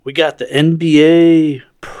We got the NBA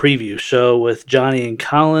preview show with Johnny and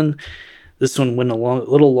Collin. This one went a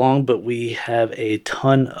little long, but we have a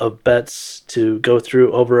ton of bets to go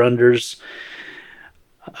through, over-unders,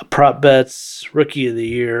 prop bets, rookie of the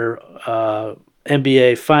year,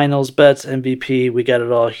 NBA finals bets, MVP. We got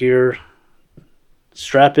it all here.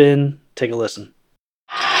 Strap in, take a listen.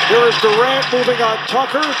 Here is Durant moving on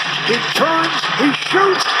Tucker. He turns, he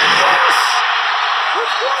shoots. Yes! With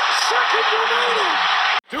 1 second remaining.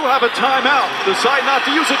 Do have a timeout. Decide not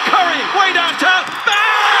to use it. Curry, way downtown.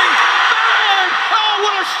 Bang! Bang! Oh,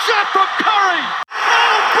 what a shot from Curry!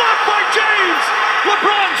 Oh, blocked by James!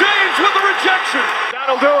 LeBron James with the rejection.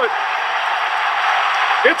 That'll do it.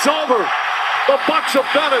 It's over. The Bucks have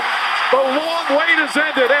done it. The long wait has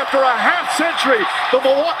ended. After a half century, the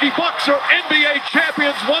Milwaukee Bucks are NBA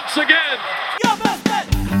champions once again. Your best bet.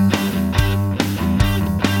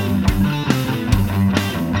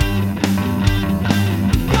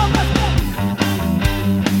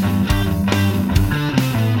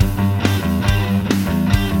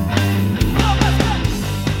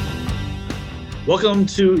 Welcome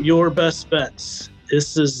to Your Best Bets.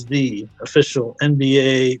 This is the official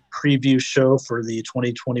NBA preview show for the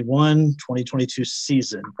 2021-2022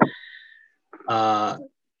 season.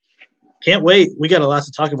 Can't wait. We got a lot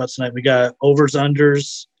to talk about tonight. We got overs,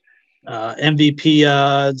 unders, MVP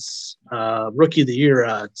odds, rookie of the year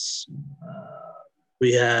odds.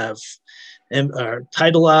 We have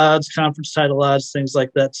title odds, conference title odds, things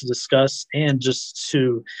like that to discuss, and just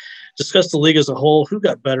to discuss the league as a whole. Who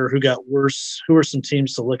got better? Who got worse? Who are some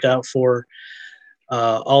teams to look out for?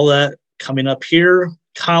 All that coming up here.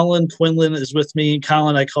 Collin Quinlan is with me.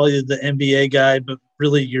 Collin, I call you the NBA guy, but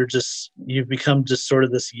really you've become just sort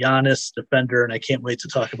of this Giannis defender, and I can't wait to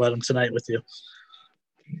talk about him tonight with you.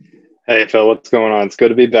 Hey Phil, what's going on? It's good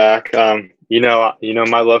to be back. You know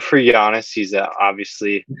my love for Giannis. He's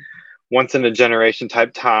obviously once in a generation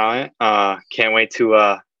type talent. Can't wait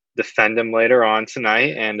to defend him later on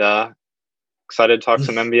tonight, and excited to talk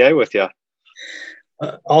some NBA with you.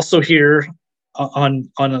 Also here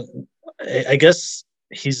I guess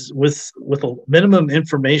he's with a minimum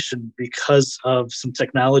information because of some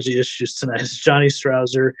technology issues tonight. It's Johnny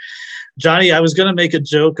Strouser. Johnny, I was going to make a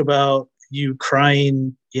joke about you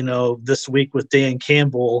crying, this week with Dan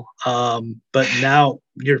Campbell, but now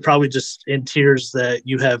you're probably just in tears that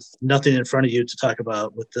you have nothing in front of you to talk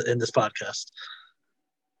about in this podcast.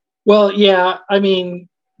 Well, yeah, I mean,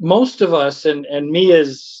 most of us, and me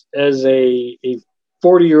as a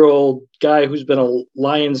 40-year-old guy who's been a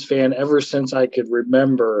Lions fan ever since I could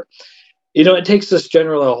remember, it takes us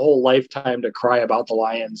generally a whole lifetime to cry about the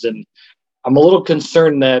Lions, and I'm a little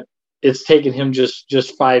concerned that it's taken him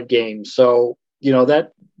just 5 games. So,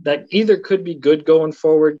 that either could be good going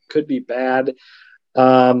forward, could be bad.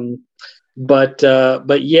 But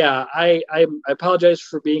yeah, I apologize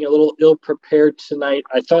for being a little ill prepared tonight.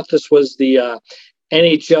 I thought this was the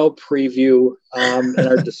NHL preview in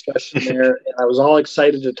our discussion there, and I was all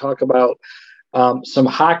excited to talk about some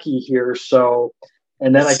hockey here. So,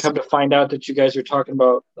 and then I come to find out that you guys are talking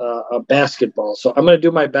about basketball. So I'm going to do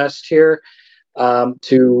my best here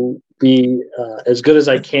to be as good as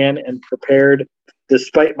I can and prepared,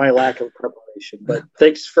 despite my lack of preparation. But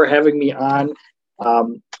thanks for having me on.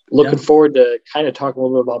 Looking forward to kind of talk a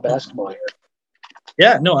little bit about basketball here.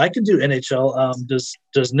 Yeah, no, I can do NHL.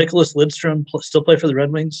 Does Nicholas Lidstrom still play for the Red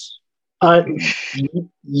Wings?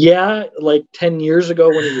 Yeah, like 10 years ago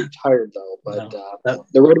when he retired, though. But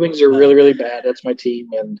the Red Wings are really, really bad. That's my team,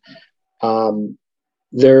 and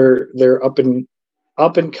they're up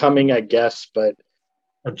and coming, I guess. But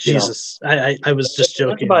Jesus, I was just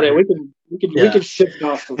joking. About it, we can shift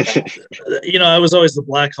off of that. I was always the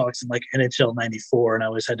Blackhawks in like NHL '94, and I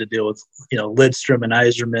always had to deal with Lidstrom and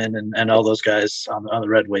Yzerman and all those guys on the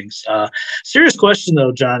Red Wings. Serious question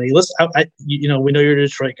though, Johnny. Listen, we know you're a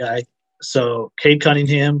Detroit guy, so Cade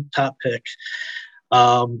Cunningham, top pick.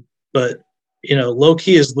 But low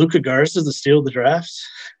key, is Luka Garza the steal of the draft?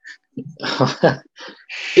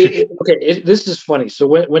 This is funny. So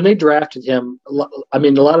when they drafted him, I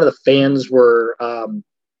mean, a lot of the fans were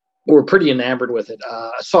pretty enamored with it.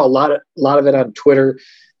 I saw a lot of it on Twitter.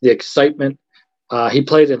 The excitement. He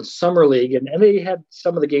played in summer league, and they had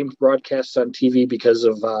some of the games broadcast on TV because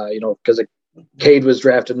Cade was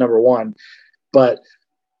drafted number 1. But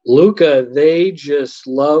Luka, they just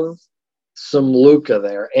love some Luka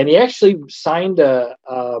there, and he actually signed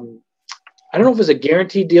I don't know if it was a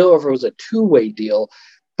guaranteed deal or if it was a 2-way deal,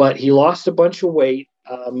 but he lost a bunch of weight,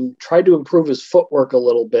 tried to improve his footwork a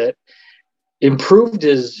little bit, improved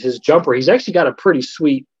his jumper. He's actually got a pretty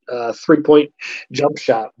sweet 3-point jump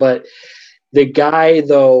shot, but The guy,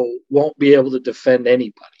 though, won't be able to defend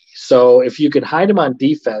anybody. So if you can hide him on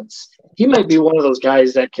defense, he might be one of those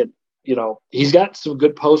guys that can, he's got some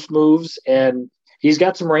good post moves and he's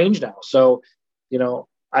got some range now. So,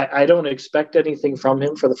 I don't expect anything from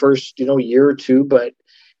him for the first, year or two, but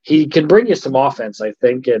he can bring you some offense, I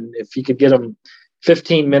think. And if you could get him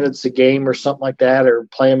 15 minutes a game or something like that, or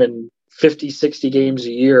play him in 50, 60 games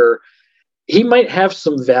a year, he might have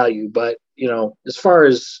some value. But, as far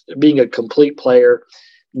as being a complete player,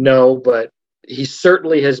 no, but he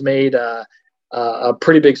certainly has made a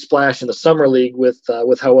pretty big splash in the summer league with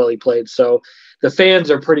how well he played. So the fans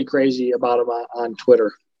are pretty crazy about him on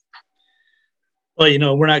Twitter.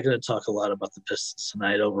 Well, we're not going to talk a lot about the Pistons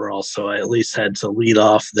tonight overall, so I at least had to lead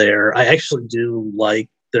off there. I actually do like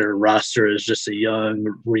their roster as just a young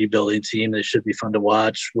rebuilding team. They should be fun to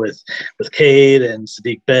watch with Cade and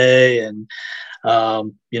Sadiq Bey and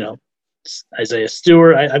Isaiah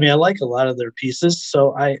Stewart. I mean, I like a lot of their pieces,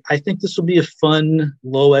 so I think this will be a fun,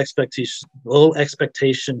 low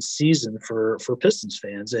expectation season for Pistons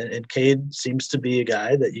fans. And Cade seems to be a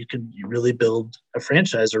guy that you really build a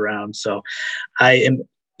franchise around. So I am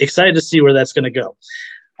excited to see where that's going to go.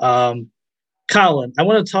 Collin, I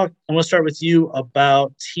want to start with you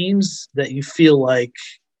about teams that you feel like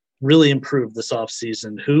really improved this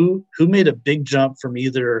offseason. Who made a big jump from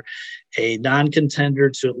either a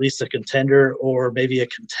non-contender to at least a contender, or maybe a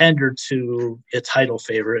contender to a title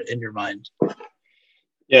favorite in your mind?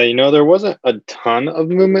 Yeah, there wasn't a ton of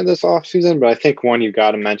movement this offseason, but I think one you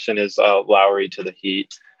got to mention is Lowry to the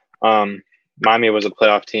Heat. Miami was a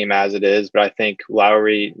playoff team as it is, but I think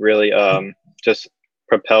Lowry really just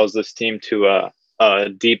propels this team to a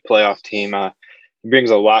deep playoff team. He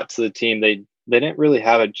brings a lot to the team. They didn't really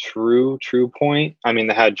have a true point. I mean,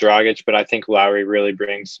 they had Dragic, but I think Lowry really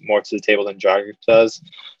brings more to the table than Dragic does.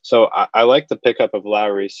 So I like the pickup of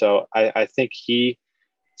Lowry. So I think he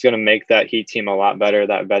is going to make that Heat team a lot better.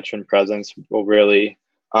 That veteran presence will really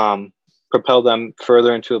propel them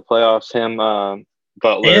further into the playoffs. Him,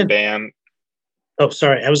 Butler, Bam. Oh,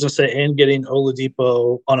 sorry. I was going to say, and getting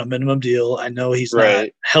Oladipo on a minimum deal. I know he's not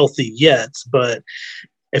healthy yet, but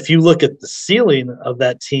if you look at the ceiling of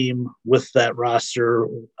that team with that roster,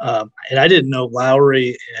 and I didn't know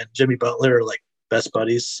Lowry and Jimmy Butler are like best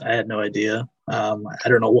buddies. I had no idea. I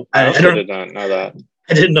don't know. I did not know that.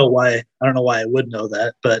 I didn't know why. I don't know why I would know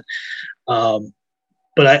that, but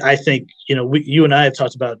I think, you and I have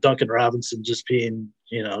talked about Duncan Robinson just being,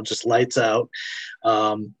 just lights out.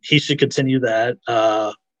 He should continue that.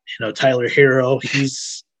 Tyler Hero,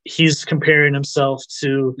 he's comparing himself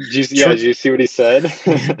to. Did you see what he said?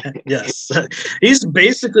 Yes, he's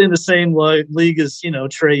basically in the same league as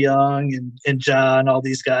Trae Young and John, all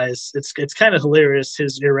these guys. It's kind of hilarious,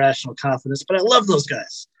 his irrational confidence, but I love those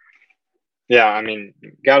guys. Yeah, I mean,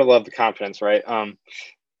 gotta love the confidence, right?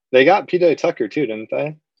 They got PJ Tucker too, didn't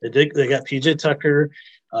they? They did. They got PJ Tucker.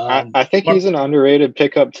 I think he's an underrated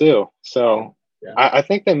pickup too. So yeah. I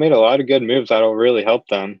think they made a lot of good moves that'll really help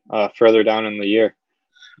them further down in the year.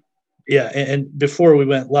 Yeah, and before we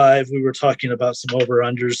went live, we were talking about some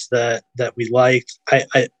over-unders that we liked.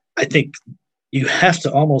 I think you have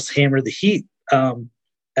to almost hammer the Heat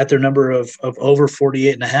at their number of over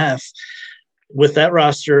 48.5 with that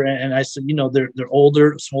roster. And I said, they're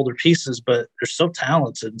older, some older pieces, but they're so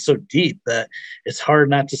talented and so deep that it's hard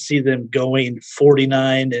not to see them going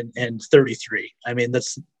 49 and 33. I mean,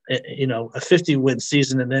 that's a 50-win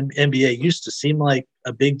season in the NBA used to seem like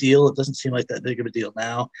a big deal. It doesn't seem like that big of a deal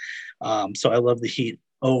now. So I love the Heat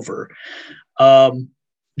over.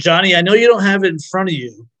 Johnny, I know you don't have it in front of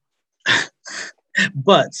you,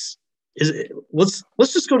 but let's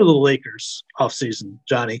just go to the Lakers offseason,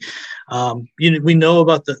 Johnny. We know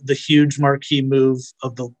about the huge marquee move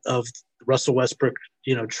of Russell Westbrook,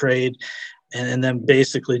 trade, and then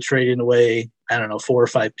basically trading away, I don't know, 4 or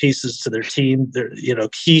 5 pieces to their team, their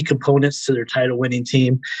key components to their title-winning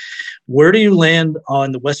team. Where do you land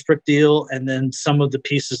on the Westbrook deal, and then some of the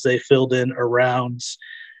pieces they filled in around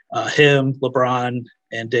him, LeBron,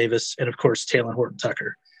 and Davis, and of course Talen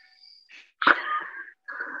Horton-Tucker?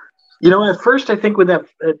 At first, I think when that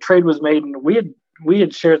trade was made, and we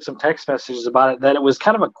had shared some text messages about it, that it was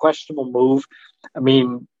kind of a questionable move. I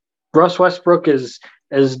mean, Russ Westbrook is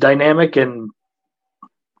as dynamic and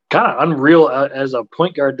kind of unreal as a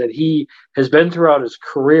point guard that he has been throughout his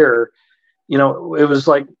career. It was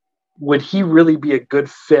like, would he really be a good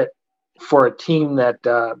fit for a team that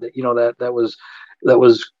was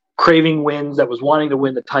craving wins, that was wanting to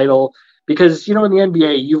win the title? Because, in the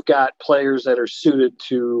NBA, you've got players that are suited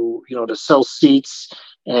to, to sell seats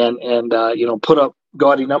and put up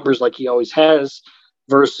gaudy numbers like he always has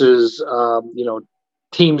versus,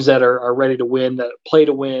 teams that are ready to win, that play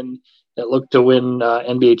to win, that look to win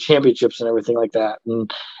NBA championships and everything like that.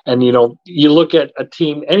 And you look at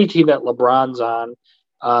any team that LeBron's on,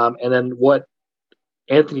 and then what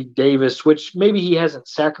Anthony Davis, which maybe he hasn't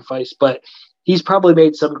sacrificed, but he's probably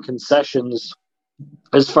made some concessions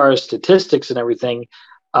as far as statistics and everything.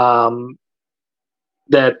 That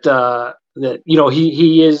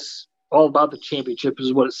he is all about the championship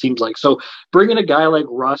is what it seems like. So bringing a guy like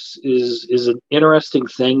Russ is an interesting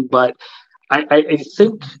thing, but I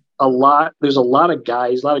think there's a lot of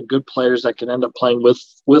guys, a lot of good players that can end up playing with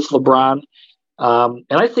LeBron. And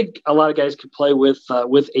I think a lot of guys could play with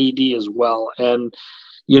AD as well. And,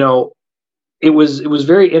 it was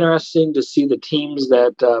very interesting to see the teams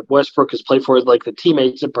that Westbrook has played for, like the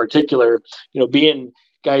teammates in particular, being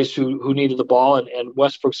guys who needed the ball, and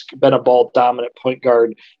Westbrook's been a ball dominant point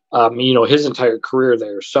guard, his entire career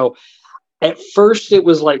there. So at first it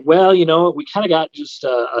was like, well, we kind of got just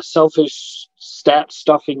a selfish stat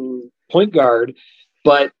stuffing point guard,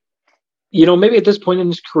 but maybe at this point in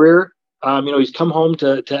his career, he's come home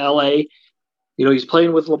to LA, he's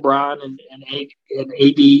playing with LeBron and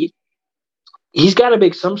AD. He's got to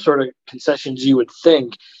make some sort of concessions, you would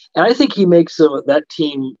think. And I think he makes that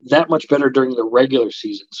team that much better during the regular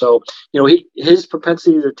season. So, his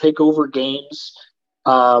propensity to take over games,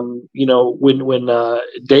 when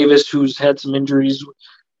Davis, who's had some injuries,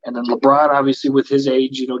 and then LeBron, obviously with his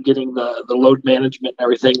age, getting the load management and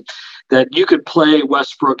everything, that you could play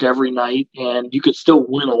Westbrook every night and you could still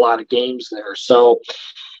win a lot of games there. So,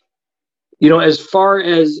 as far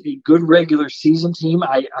as a good regular season team,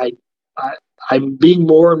 I'm being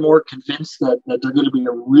more and more convinced that they're going to be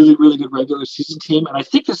a really, really good regular season team. And I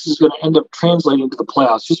think this is going to end up translating to the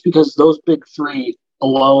playoffs just because those big three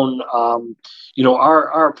alone,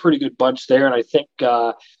 are a pretty good bunch there. And I think,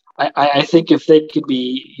 I think if they could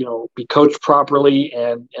be coached properly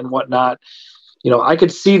and whatnot, I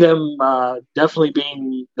could see them definitely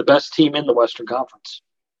being the best team in the Western Conference.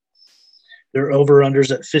 Their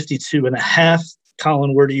over-unders at 52.5.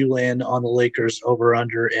 Collin, where do you land on the Lakers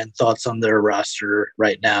over/under and thoughts on their roster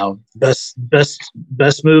right now? Best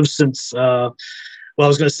move since I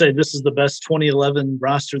was going to say this is the best 2011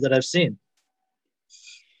 roster that I've seen.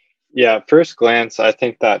 Yeah, at first glance, I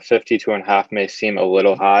think that 52.5 may seem a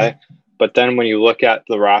little high, but then when you look at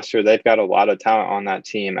the roster, they've got a lot of talent on that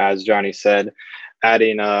team. As Johnny said,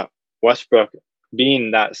 adding Westbrook,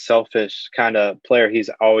 being that selfish kind of player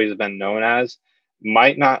he's always been known as,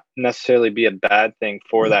 might not necessarily be a bad thing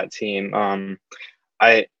for that team.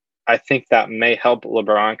 I think that may help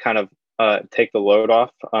LeBron kind of take the load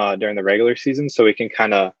off during the regular season, so he can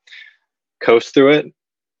kind of coast through it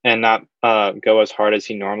and not go as hard as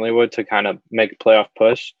he normally would to kind of make a playoff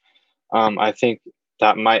push. I think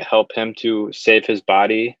that might help him to save his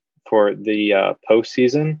body for the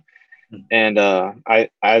postseason. And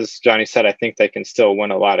as Johnny said, I think they can still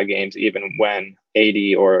win a lot of games even when AD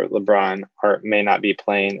or LeBron may not be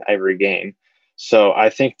playing every game. So I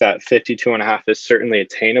think that 52.5 is certainly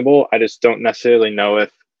attainable. I just don't necessarily know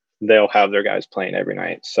if they'll have their guys playing every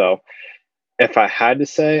night. So if I had to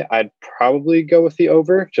say, I'd probably go with the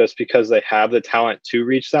over just because they have the talent to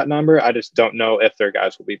reach that number. I just don't know if their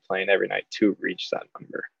guys will be playing every night to reach that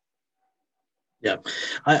number. Yeah,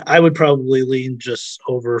 I would probably lean just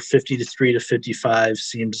over 53 to 55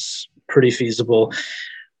 seems pretty feasible.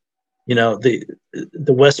 The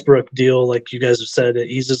Westbrook deal, like you guys have said, it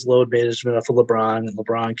eases load management off of LeBron, and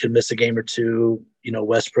LeBron could miss a game or two.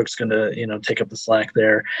 Westbrook's going to, take up the slack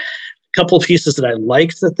there. A couple of pieces that I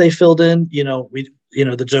liked that they filled in,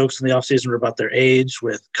 the jokes in the offseason were about their age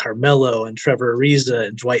with Carmelo and Trevor Ariza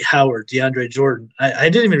and Dwight Howard, DeAndre Jordan. I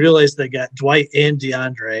didn't even realize they got Dwight and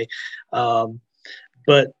DeAndre.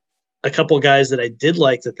 But a couple of guys that I did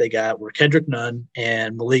like that they got were Kendrick Nunn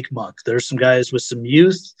and Malik Monk. There's some guys with some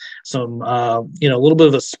youth, some, a little bit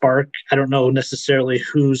of a spark. I don't know necessarily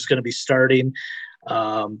who's going to be starting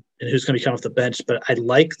and who's going to be coming off the bench, but I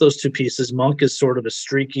like those two pieces. Monk is sort of a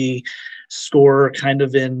streaky scorer, kind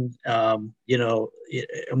of in, a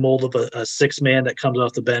mold of a six-man that comes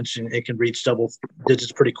off the bench and it can reach double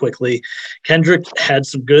digits pretty quickly. Kendrick had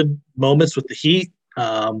some good moments with the Heat.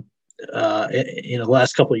 The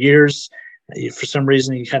last couple of years, for some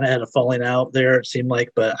reason, he kind of had a falling out there, it seemed like,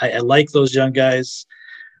 but I like those young guys.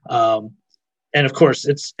 And of course,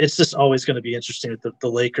 it's just always going to be interesting with the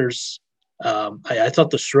Lakers. I thought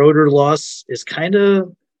the Schroeder loss was kind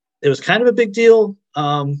of a big deal.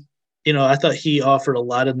 I thought he offered a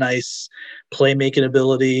lot of nice playmaking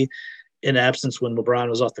ability in absence when LeBron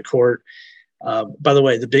was off the court. By the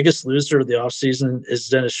way, the biggest loser of the offseason is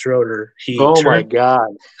Dennis Schroeder. My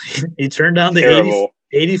God. He turned down the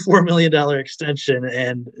 $84 million extension,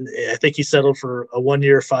 and I think he settled for a 1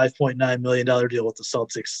 year, $5.9 million deal with the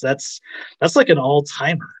Celtics. That's like an all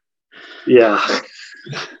timer. Yeah.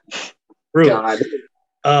 Brutal.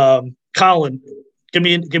 God. Collin, give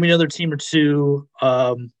me another team or two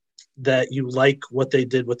that you like what they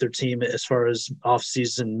did with their team as far as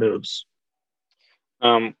off-season moves.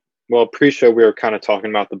 Well, pre-show we were kind of talking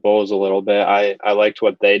about the Bulls a little bit. I liked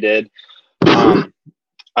what they did.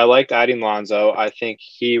 I liked adding Lonzo. I think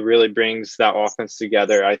he really brings that offense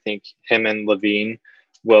together. I think him and Levine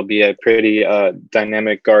will be a pretty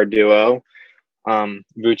dynamic guard duo.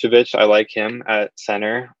 Vucevic, I like him at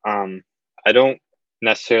center. I don't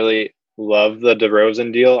necessarily love the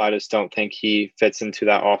DeRozan deal. I just don't think he fits into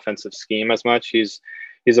that offensive scheme as much. He's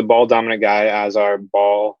a ball dominant guy, as are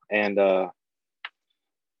Ball and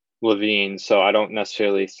Levine, so I don't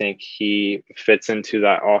necessarily think he fits into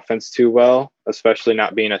that offense too well, especially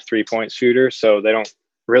not being a 3-point shooter. So they don't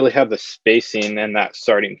really have the spacing in that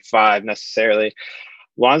starting five necessarily.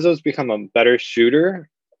 Lonzo's become a better shooter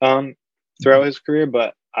throughout his career,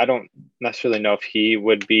 but I don't necessarily know if he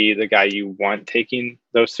would be the guy you want taking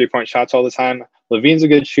those 3-point shots all the time. Levine's a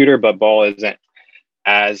good shooter, but Ball isn't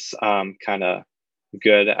as kind of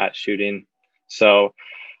good at shooting. So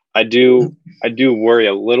I do worry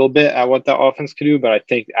a little bit at what that offense could do, but I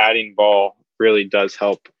think adding Ball really does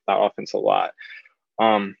help that offense a lot.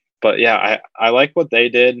 But yeah, I like what they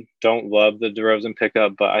did. Don't love the DeRozan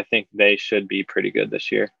pickup, but I think they should be pretty good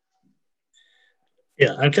this year.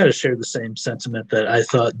 Yeah, I kind of shared the same sentiment that I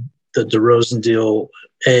thought the DeRozan deal,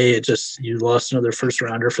 you lost another first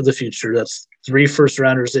rounder for the future. That's 3 first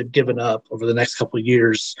rounders they've given up over the next couple of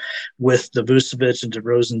years with the Vucevic and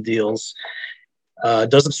DeRozan deals.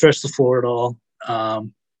 Doesn't stretch the floor at all. I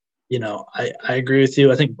agree with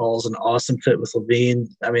you. I think Ball's an awesome fit with Levine.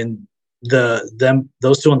 I mean,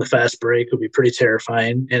 those two on the fast break would be pretty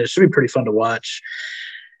terrifying, and it should be pretty fun to watch.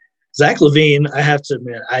 Zach LaVine, I have to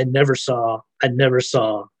admit, I never saw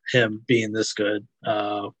him being this good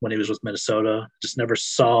when he was with Minnesota. Just never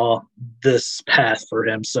saw this path for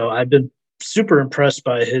him. So I've been super impressed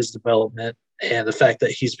by his development and the fact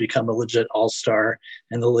that he's become a legit all-star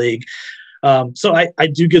in the league. So I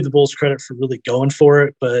do give the Bulls credit for really going for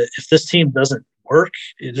it, but if this team doesn't work,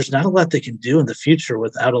 there's not a lot they can do in the future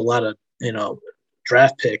without a lot of,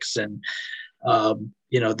 draft picks, and,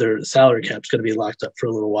 their salary cap is going to be locked up for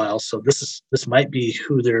a little while. So this might be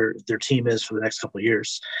who their team is for the next couple of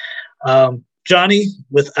years. Johnny,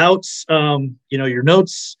 without, your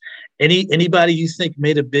notes, anybody you think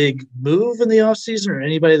made a big move in the offseason, or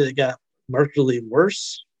anybody that got markedly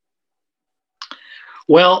worse?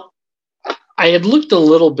 Well, I had looked a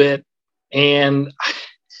little bit, and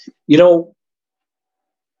let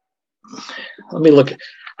me look.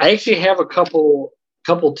 I actually have a couple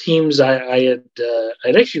teams I had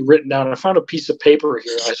actually written down. I found a piece of paper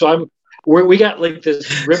here, so we got like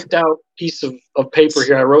this ripped out piece of paper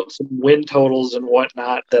here. I wrote some win totals and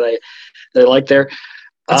whatnot that I like there.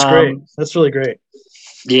 That's great. That's really great.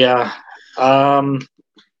 Yeah. One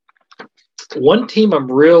team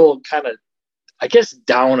I'm real kind of, I guess,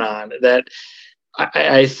 down on that.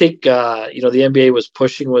 I think the NBA was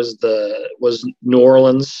pushing was New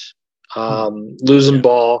Orleans, losing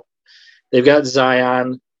Ball. They've got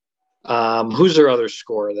Zion. Who's their other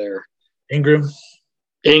scorer there? Ingram,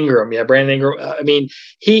 yeah, Brandon Ingram. I mean,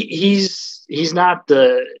 he's not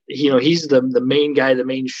he's the main guy, the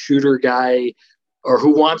main shooter guy, or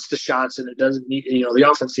who wants the shots, and it doesn't need the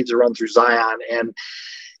offense needs to run through Zion, and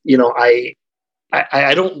I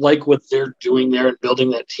don't like what they're doing there and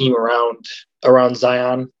building that team around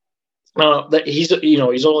Zion. That he's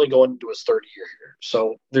only going into his third year here,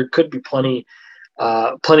 so there could be plenty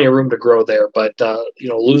of room to grow there. But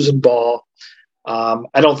losing Ball,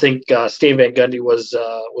 I don't think Stan Van Gundy was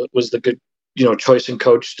the good choice and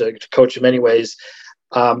coach to coach him anyways.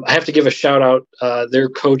 I have to give a shout out their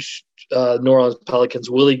coach, New Orleans Pelicans,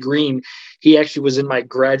 Willie Green. He actually was in my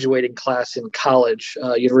graduating class in college,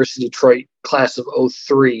 University of Detroit class of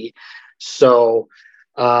 2003. So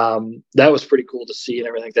that was pretty cool to see and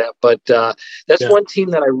everything like that. But that's one team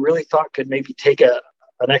that I really thought could maybe take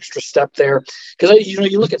an extra step there, because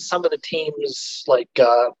you look at some of the teams like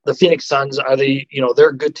the Phoenix Suns. Are they they're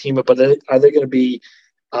a good team, but are they going to be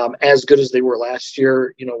as good as they were last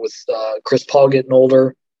year? With Chris Paul getting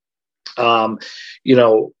older,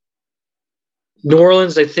 New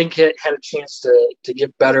Orleans, I think, had a chance to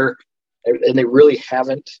get better, and they really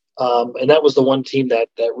haven't. And that was the one team that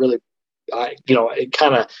really, it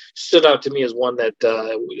kind of stood out to me as one that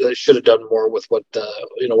should have done more with what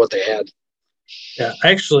they had. Yeah,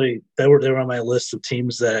 actually, they were on my list of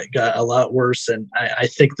teams that got a lot worse, and I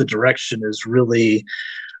think the direction is really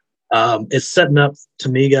it's setting up to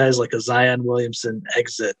me, guys, like a Zion Williamson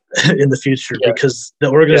exit in the future because the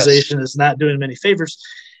organization is not doing him any favors.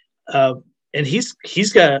 And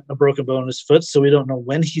he's got a broken bone in his foot, so we don't know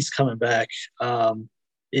when he's coming back.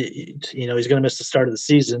 He's going to miss the start of the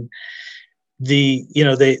season. They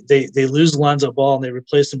lose Lonzo Ball and they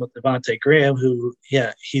replace him with Devontae Graham, who,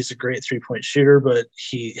 he's a great 3-point shooter, but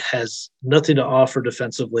he has nothing to offer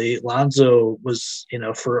defensively. Lonzo was,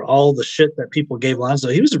 for all the shit that people gave Lonzo,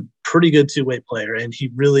 he was a pretty good two-way player, and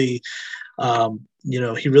he really,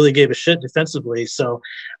 he really gave a shit defensively. So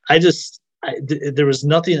there was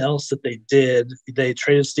nothing else that they did. They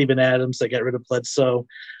traded Steven Adams. They got rid of Bledsoe.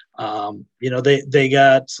 They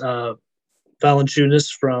got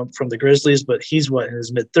Valanciunas from the Grizzlies, but he's in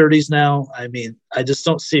his mid-30s now. I mean, I just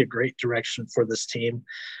don't see a great direction for this team.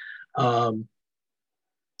 I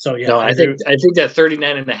think that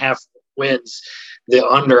 39.5 wins, the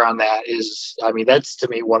under on that is, that's to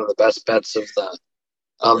me one of the best bets of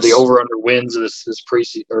the over-under wins of this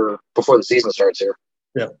preseason or before the season starts here.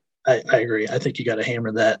 Yeah, I agree. I think you got to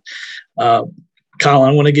hammer that. Collin,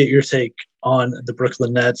 I want to get your take on the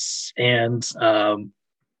Brooklyn Nets and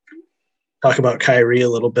talk about Kyrie a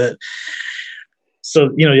little bit.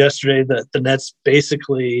 So, yesterday the Nets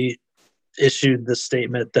basically issued the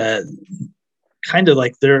statement that kind of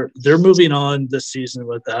like they're moving on this season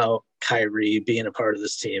without Kyrie being a part of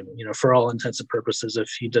this team, for all intents and purposes, if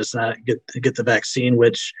he does not get the vaccine,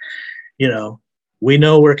 which, we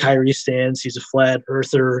know where Kyrie stands. He's a flat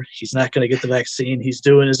earther. He's not going to get the vaccine. He's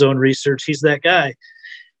doing his own research. He's that guy.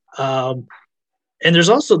 And there's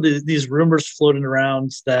also these rumors floating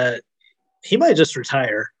around that he might just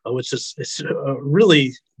retire, which is a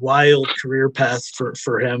really wild career path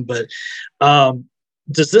for him. But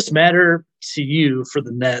does this matter to you for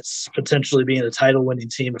the Nets potentially being a title-winning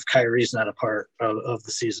team if Kyrie's not a part of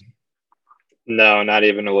the season? No, not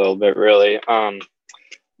even a little bit, really.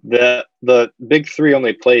 The big three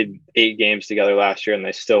only played 8 games together last year, and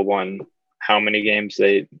they still won how many games?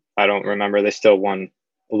 I don't remember. They still won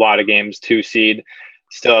a lot of games. 2 seed,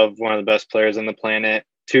 still have one of the best players on the planet.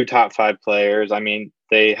 2 top 5 players. I mean,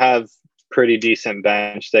 they have pretty decent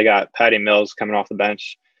bench. They got Patty Mills coming off the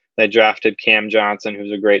bench. They drafted Cam Johnson,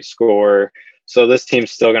 who's a great scorer. So this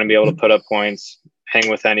team's still going to be able to put up points, hang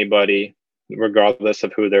with anybody, regardless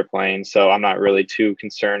of who they're playing. So I'm not really too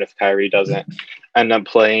concerned if Kyrie doesn't end up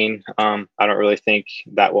playing. I don't really think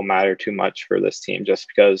that will matter too much for this team just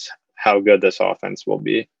because how good this offense will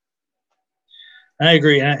be. I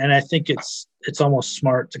agree. And I think it's almost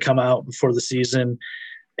smart to come out before the season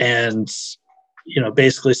and,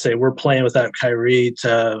 basically say we're playing without Kyrie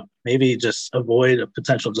to maybe just avoid a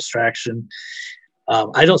potential distraction.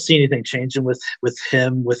 I don't see anything changing with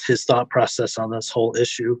him, with his thought process on this whole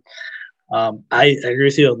issue. I agree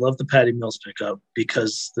with you. I love the Patty Mills pickup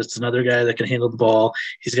because that's another guy that can handle the ball.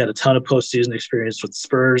 He's got a ton of postseason experience with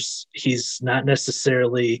Spurs. He's not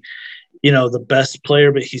necessarily, the best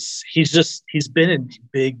player, but he's been in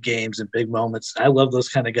big games and big moments. I love those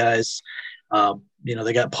kind of guys.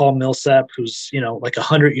 They got Paul Millsap, who's, like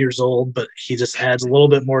 100 years old, but he just adds a little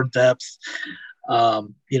bit more depth,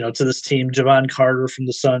 to this team. Javon Carter from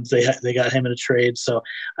the Suns, they got him in a trade. So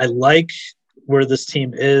I like where this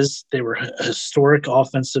team is. They were a historic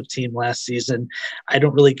offensive team last season. I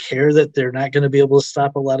don't really care that they're not going to be able to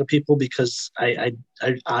stop a lot of people because I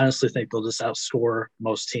honestly think they'll just outscore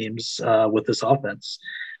most teams with this offense.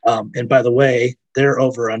 And by the way, their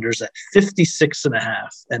over-unders at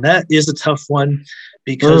 56.5. And that is a tough one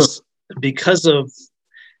because of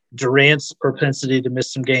Durant's propensity to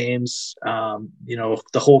miss some games, the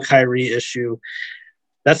whole Kyrie issue.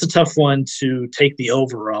 That's a tough one to take the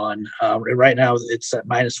over on. Right now, it's at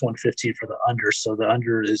 -115 for the under, so the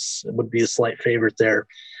under would be a slight favorite there.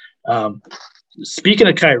 Speaking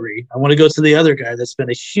of Kyrie, I want to go to the other guy that's been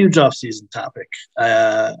a huge offseason topic.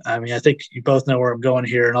 I think you both know where I'm going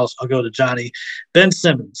here, and I'll go to Johnny. Ben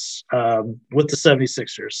Simmons with the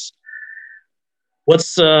 76ers.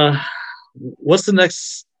 What's the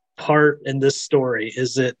next part in this story?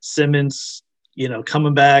 Is it Simmons,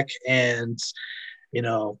 coming back and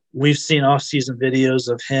we've seen off-season videos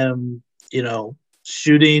of him,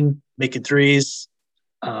 shooting, making threes.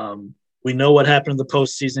 We know what happened in the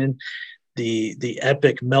postseason, the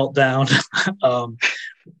epic meltdown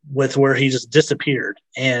with where he just disappeared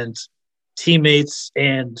and teammates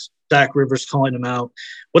and Doc Rivers calling him out.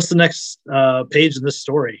 What's the next page in this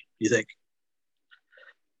story, do you think?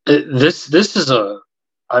 This is this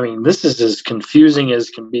is as confusing as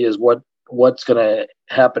can be as what's going to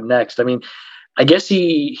happen next. I guess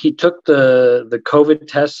he took the COVID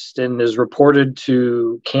test and is reported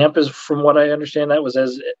to camp, as from what I understand. That was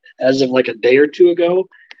as of like a day or two ago.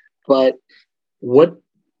 But what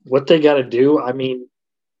they got to do, I mean,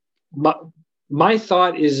 my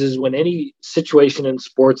thought is when any situation in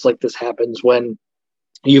sports like this happens, when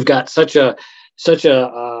you've got such a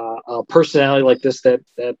personality like this that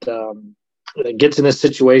gets in this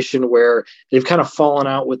situation where they've kind of fallen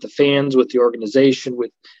out with the fans, with the organization, with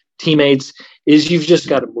teammates, is you've just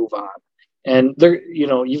got to move on. And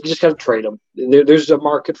you've just got to trade them. There's a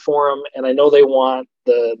market for them, and I know they want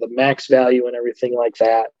the max value and everything like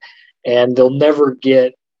that, and they'll never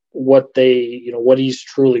get what he's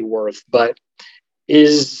truly worth. But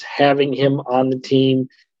is having him on the team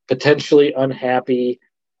potentially unhappy,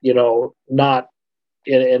 not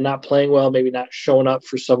playing well, maybe not showing up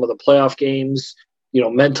for some of the playoff games,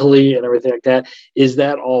 mentally and everything like that, is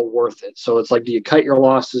that all worth it? So it's like, do you cut your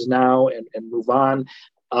losses now and move on?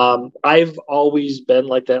 I've always been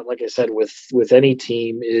like that. Like I said, with any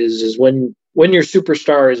team is when your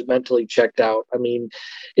superstar is mentally checked out, I mean,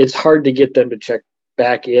 it's hard to get them to check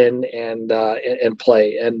back in and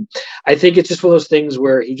play. And I think it's just one of those things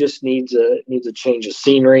where he just needs a change of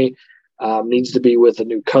scenery, needs to be with a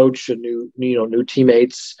new coach, a new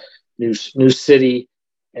teammates, new city,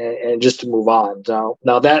 and just to move on.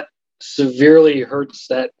 Now that severely hurts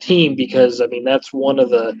that team, because I mean, that's one of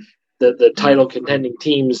the title contending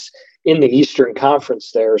teams in the Eastern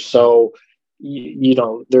Conference there. So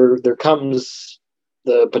there comes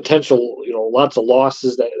the potential, lots of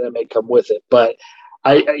losses that may come with it. But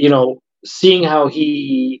seeing how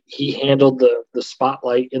he handled the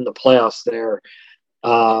spotlight in the playoffs there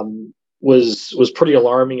was pretty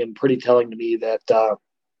alarming and pretty telling to me that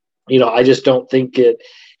I just don't think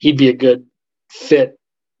he'd be a good fit,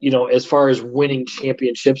 as far as winning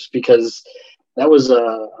championships, because that was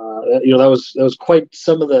that was quite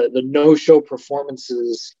some of the no-show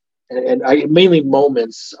performances and mainly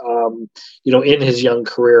moments in his young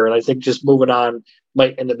career. And I think just moving on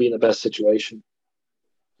might end up being the best situation.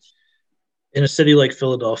 In a city like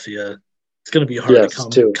Philadelphia, it's going to be hard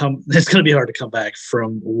to come. It's going to be hard to come back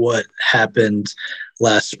from what happened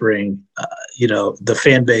last spring. The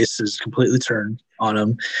fan base is completely turned on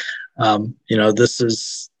him. This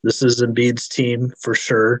is Embiid's team for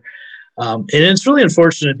sure, and it's really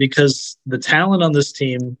unfortunate because the talent on this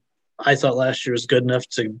team, I thought last year was good enough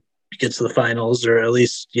to get to the finals, or at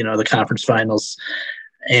least the conference finals,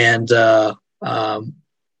 and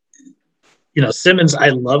Simmons, I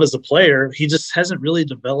love as a player. He just hasn't really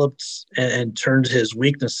developed and turned his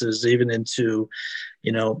weaknesses even into,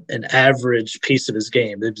 an average piece of his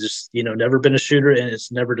game. They've just, never been a shooter, and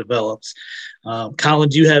it's never developed. Collin,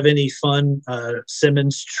 do you have any fun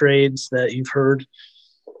Simmons trades that you've heard?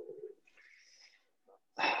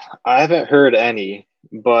 I haven't heard any,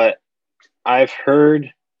 but I've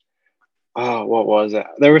heard, what was it?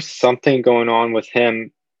 There was something going on with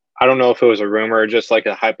him. I don't know if it was a rumor or just like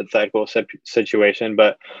a hypothetical situation,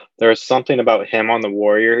 but there was something about him on the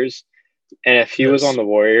Warriors. And if he was on the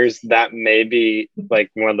Warriors, that may be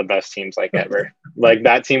like one of the best teams like ever. Like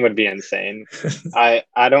that team would be insane. I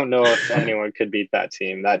don't know if anyone could beat that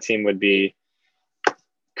team. That team would be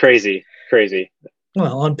crazy.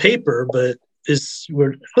 Well, on paper, but let's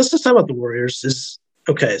just talk about the Warriors.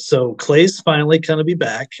 Okay, so Klay's finally going to be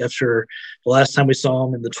back after the last time we saw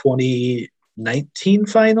him in the 2019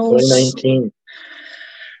 finals. 2019.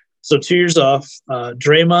 So 2 years off.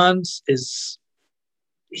 Draymond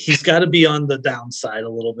he's got to be on the downside a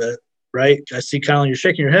little bit, right? I see, Collin, you're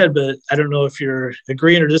shaking your head, but I don't know if you're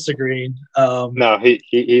agreeing or disagreeing. No,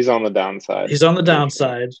 he's on the downside. He's on the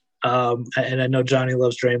downside. And I know Johnny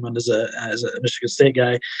loves Draymond as a Michigan State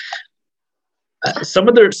guy. Some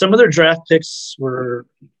of their draft picks were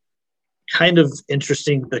kind of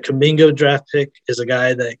interesting. The Kuminga draft pick is a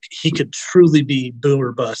guy that he could truly be boom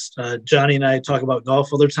or bust. Johnny and I talk about golf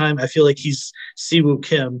all the time. I feel like he's Siwoo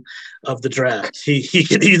Kim of the draft. He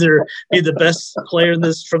could either be the best player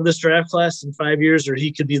from this draft class in 5 years, or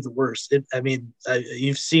he could be the worst.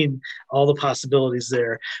 You've seen all the possibilities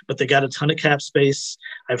there, but they got a ton of cap space.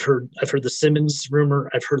 I've heard the Simmons rumor.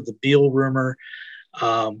 I've heard the Beal rumor.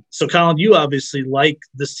 So Collin, you obviously like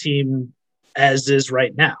this team as is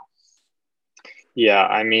right now. Yeah,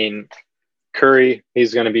 I mean, Curry,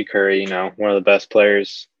 he's going to be Curry, one of the best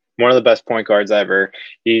players, one of the best point guards ever.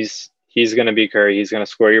 He's going to be Curry. He's going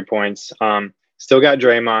to score your points. Still got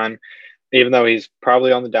Draymond. Even though he's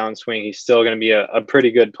probably on the downswing, he's still going to be a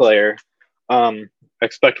pretty good player.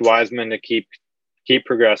 Expect Wiseman to keep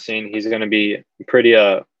progressing. He's going to be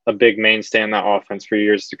a big mainstay in that offense for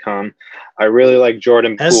years to come. I really like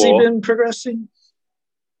Jordan Poole. Has he been progressing?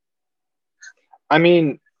 I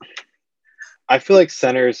mean, I feel like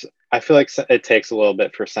it takes a little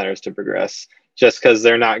bit for centers to progress, just because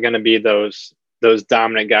they're not going to be those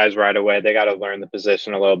dominant guys right away. They got to learn the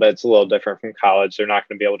position a little bit. It's a little different from college. They're not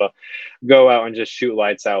going to be able to go out and just shoot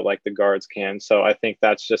lights out like the guards can. So I think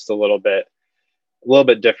that's just a little bit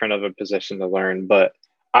different of a position to learn. But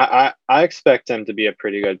I expect him to be a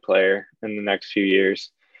pretty good player in the next few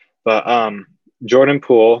years. But Jordan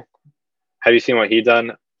Poole, have you seen what he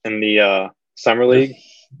done in the summer league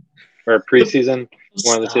or preseason?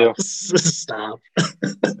 One of the two. Stop.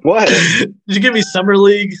 What? Did you give me summer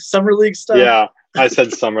league stuff? Yeah, I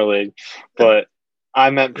said summer league, but I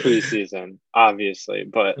meant preseason, obviously.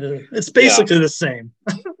 But it's basically the same.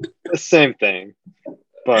 The same thing.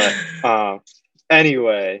 But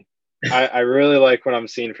anyway, I really like what I'm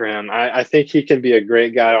seeing for him. I think he can be a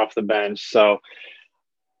great guy off the bench. So,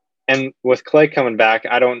 and with Clay coming back,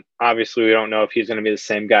 we don't know if he's going to be the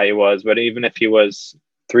same guy he was, but even if he was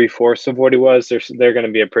 3/4 of what he was, they're going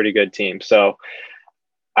to be a pretty good team. So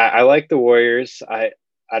I like the Warriors. I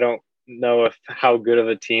don't know how good of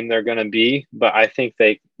a team they're going to be, but I think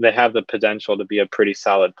they have the potential to be a pretty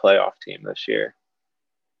solid playoff team this year.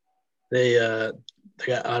 They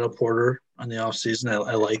got Otto Porter on the offseason.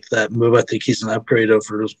 I like that move. I think he's an upgrade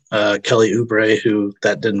over Kelly Oubre, who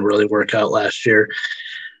that didn't really work out last year.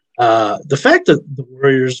 The fact that the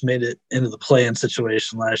Warriors made it into the play-in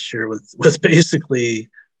situation last year with basically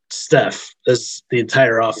Steph as the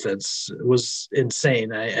entire offense was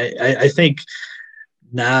insane. I think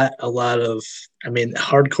not a lot of,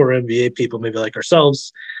 hardcore NBA people, maybe like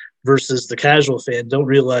ourselves, versus the casual fan, don't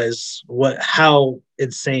realize how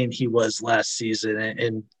insane he was last season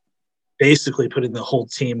and basically putting the whole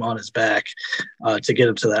team on his back to get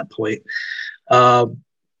him to that point.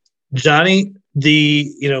 Johnny,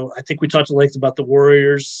 I think we talked at length about the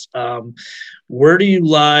Warriors. Where do you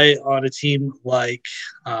lie on a team like,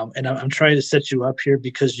 and I'm trying to set you up here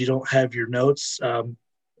because you don't have your notes.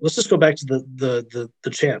 Let's just go back to the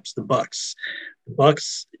champs, the Bucks. The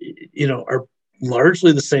Bucks, are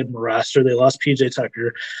largely the same roster. They lost PJ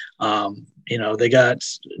Tucker. They got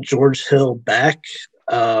George Hill back,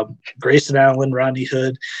 Grayson Allen, Rodney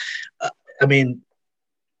Hood.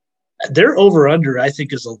 Their over-under, I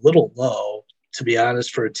think, is a little low, to be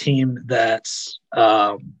honest, for a team that's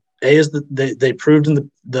they proved in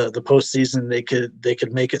the postseason they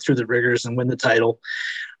could make it through the rigors and win the title.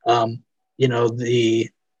 The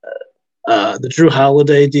Drew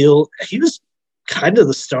Holiday deal, he was kind of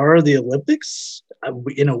the star of the Olympics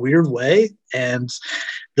in a weird way, and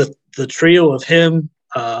the trio of him,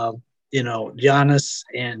 Giannis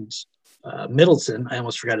and Middleton. I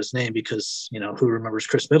almost forgot his name because who remembers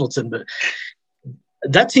Chris Middleton, but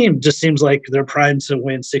that team just seems like they're primed to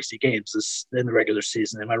win 60 games in the regular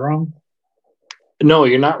season. Am I wrong? No,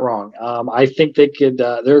 you're not wrong. I think they could.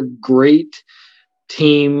 They're a great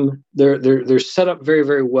team. They're set up very,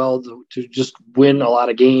 very well to just win a lot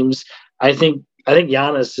of games. I think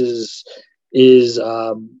Giannis is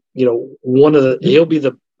one of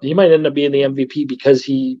the. He might end up being the MVP because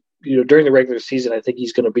he. During the regular season, I think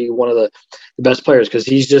he's going to be one of the best players because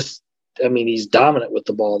he's just, he's dominant with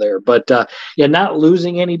the ball there. But, not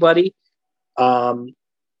losing anybody. They've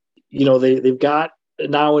got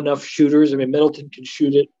now enough shooters. Middleton can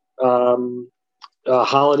shoot it.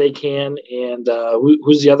 Holiday can. And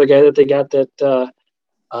who's the other guy that they got that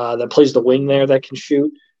plays the wing there that can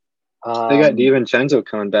shoot? They got DiVincenzo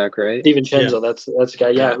coming back, right? DiVincenzo, yeah. That's the guy,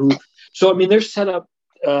 yeah. They're set up.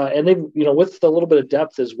 And they, with a little bit of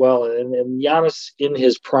depth as well. And Giannis in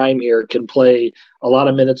his prime here can play a lot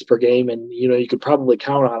of minutes per game. And, you could probably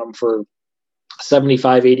count on him for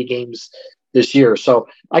 75, 80 games this year. So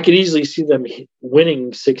I could easily see them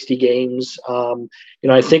winning 60 games.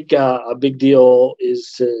 I think a big deal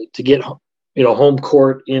is to get, home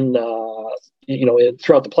court in,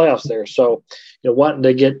 throughout the playoffs there. So, wanting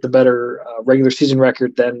to get the better regular season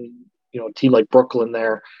record than, a team like Brooklyn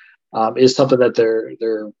there. Is something that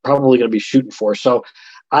they're probably going to be shooting for. So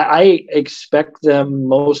I expect them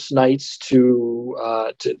most nights to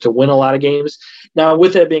win a lot of games. Now,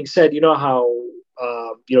 with that being said, how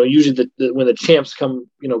usually when the champs come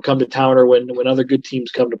to town or when other good teams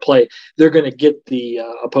come to play, they're going to get the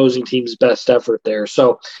opposing team's best effort there.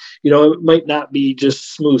 So it might not be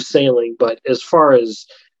just smooth sailing, but as far as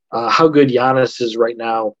how good Giannis is right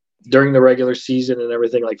now during the regular season and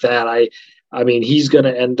everything like that, he's going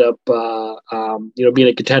to end up, being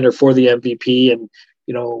a contender for the MVP and,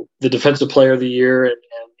 the Defensive Player of the Year and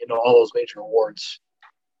all those major awards.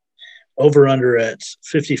 Over under at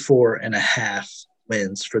 54.5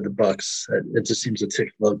 wins for the Bucks. It just seems a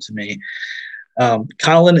tick low to me.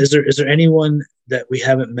 Collin, is there anyone that we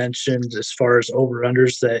haven't mentioned as far as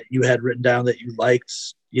over-unders that you had written down that you liked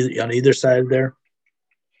on either side there?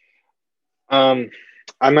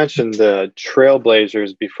 I mentioned the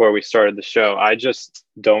Trailblazers before we started the show. I just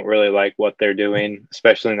don't really like what they're doing,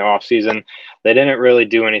 especially in the offseason. They didn't really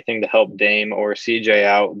do anything to help Dame or CJ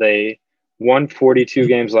out. They won 42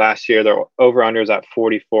 games last year. Their over-under is at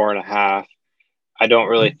 44.5. I don't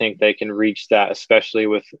really think they can reach that, especially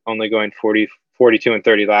with only going 42 and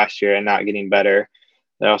 30 last year and not getting better.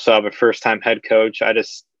 They also have a first-time head coach. I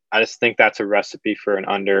just think that's a recipe for an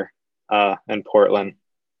under in Portland.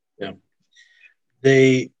 Yeah.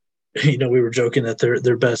 They, we were joking that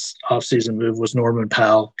their best offseason move was Norman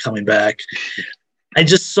Powell coming back. I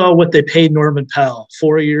just saw what they paid Norman Powell.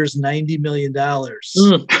 4 years, $90 million.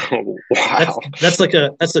 Oh, wow. That's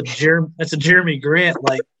a Jeremy Grant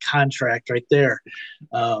like contract right there.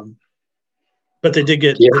 But they did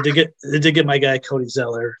get my guy Cody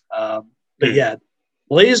Zeller. But yeah,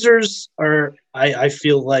 Blazers are I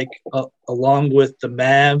feel like along with the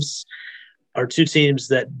Mavs are two teams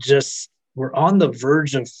that just were on the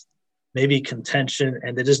verge of maybe contention,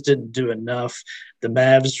 and they just didn't do enough. The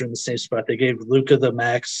Mavs are in the same spot. They gave Luka the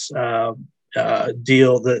max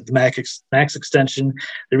deal, the max extension.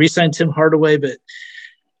 They re-signed Tim Hardaway, but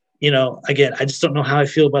again, I just don't know how I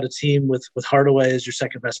feel about a team with Hardaway as your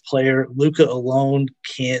second best player. Luka alone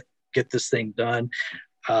can't get this thing done.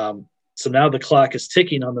 So now the clock is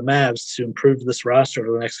ticking on the Mavs to improve this roster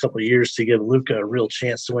over the next couple of years to give Luka a real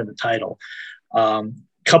chance to win the title.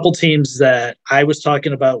 Couple teams that I was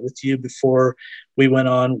talking about with you before we went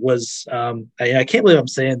on was I can't believe I'm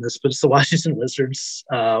saying this, but it's the Washington Wizards.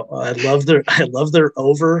 I love their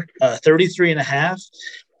over 33.5.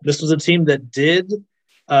 This was a team that did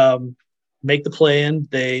make the play-in.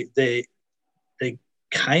 They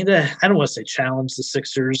kind of, I don't want to say challenged the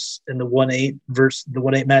Sixers in the 1-8 versus the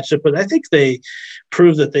 1-8 matchup, but I think they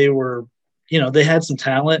proved that they were, they had some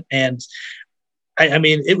talent. And I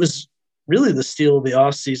mean, it was really the steal of the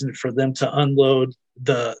offseason for them to unload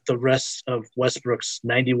the rest of Westbrook's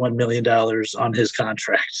 $91 million on his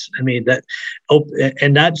contract. I mean,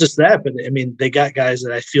 and not just that, but I mean, they got guys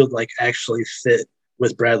that I feel like actually fit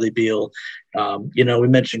with Bradley Beal. We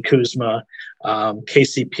mentioned Kuzma.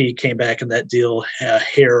 KCP came back in that deal.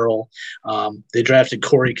 Harrell. They drafted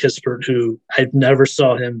Corey Kispert, who I never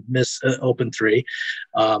saw him miss an open three.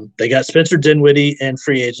 They got Spencer Dinwiddie in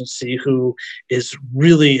free agency, who is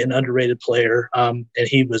really an underrated player. And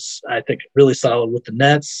he was, I think, really solid with the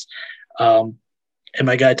Nets. And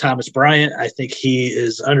my guy, Thomas Bryant, I think he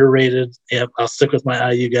is underrated. Yep, I'll stick with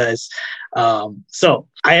my IU guys. So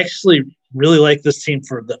I actually really like this team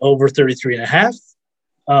for the over 33.5.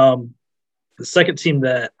 The second team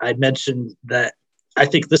that I mentioned that I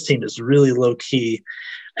think this team is really low key.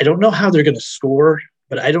 I don't know how they're going to score,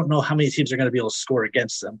 but I don't know how many teams are going to be able to score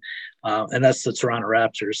against them. And that's the Toronto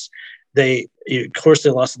Raptors. Of course, they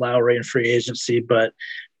lost Lowry in free agency, but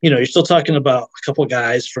you're still talking about a couple of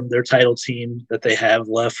guys from their title team that they have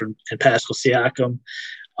left, and Pascal Siakam,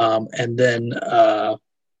 and then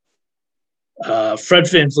Fred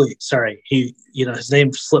VanVleet. Sorry, his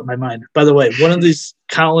name slipped my mind. By the way, one of these,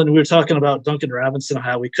 Collin, we were talking about Duncan Robinson,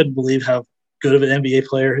 how we couldn't believe how good of an NBA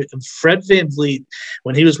player. Fred VanVleet,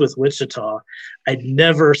 when he was with Wichita, I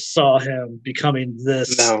never saw him becoming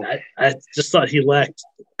this. No. I just thought he lacked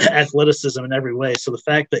athleticism in every way. So the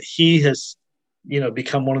fact that he has,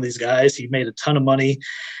 become one of these guys, he made a ton of money.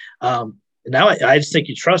 Now I just think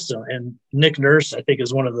you trust him. And Nick Nurse, I think,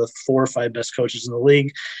 is one of the 4 or 5 best coaches in the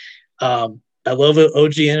league. I love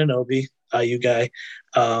OG Anunoby, IU guy.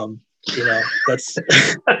 That's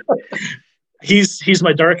he's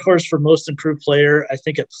my dark horse for most improved player, I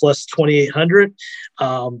think, at plus 2,800.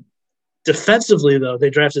 Defensively, though,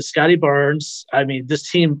 they drafted Scotty Barnes. I mean,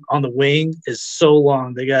 this team on the wing is so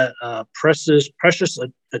long. They got Precious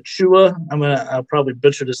Achua. I'll probably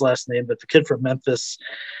butcher his last name, but the kid from Memphis.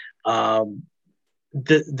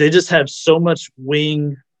 They just have so much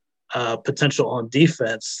wing potential on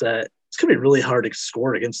defense that it's going to be really hard to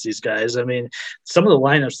score against these guys. I mean, some of the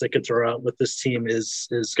lineups they could throw out with this team is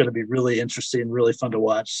going to be really interesting, really fun to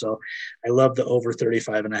watch. So I love the over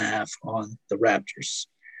 35.5 on the Raptors.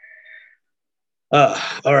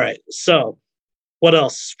 All right. So what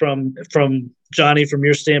else from Johnny, from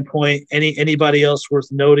your standpoint? Anybody else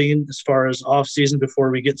worth noting as far as off season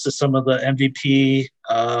before we get to some of the MVP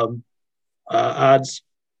odds?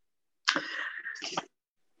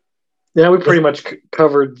 Yeah, we pretty much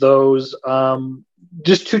covered those.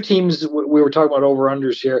 Just 2 teams we were talking about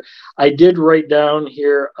over-unders here. I did write down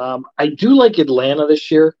here, I do like Atlanta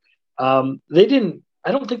this year. They didn't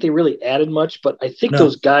I don't think they really added much, but I think No.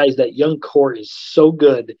 those guys, that young core is so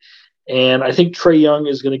good. And I think Trae Young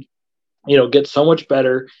is going to, get so much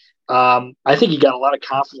better. I think he got a lot of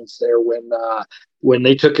confidence there when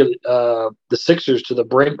they took the Sixers to the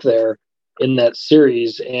brink there in that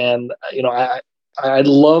series. And, I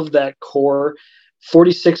love that core.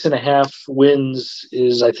 46.5 wins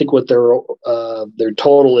is, I think, what their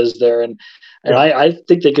total is there. And I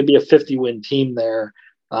think they could be a 50-win team there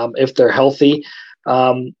if they're healthy.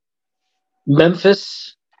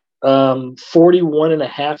 Memphis,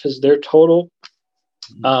 41.5 is their total.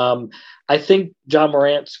 I think John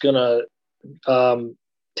Morant's going to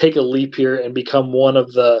take a leap here and become one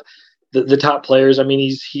of the top players. I mean,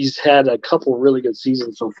 he's had a couple really good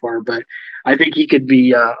seasons so far, but I think he could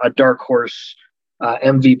be a dark horse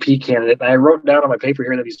MVP candidate. And I wrote down on my paper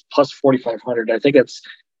here that he's plus 4,500. I think that's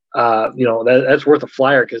that's worth a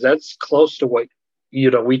flyer, because that's close to what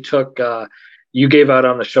we took. You gave out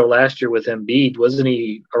on the show last year with Embiid, wasn't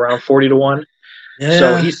he around 40-1? Yeah,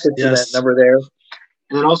 so he sits in that number there.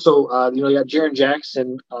 And then also, you got Jaren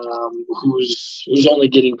Jackson, who's only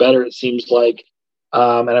getting better, it seems like.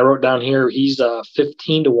 And I wrote down here he's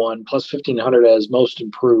 15-1 plus 1,500 as most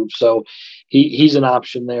improved. So he's an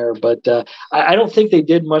option there. But I don't think they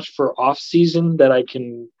did much for off season that I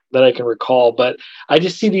can recall. But I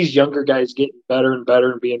just see these younger guys getting better and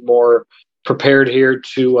better and being more prepared here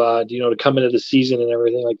to come into the season and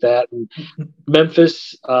everything like that. And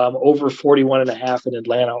Memphis over 41.5 and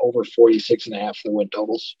Atlanta over 46.5 for the win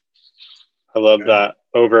totals. I love that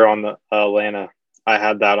over on the Atlanta. I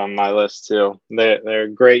had that on my list too. They're a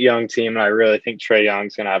great young team, and I really think Trae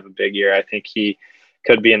Young's going to have a big year. I think he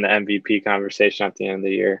could be in the MVP conversation at the end of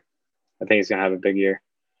the year. I think he's going to have a big year.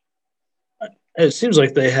 It seems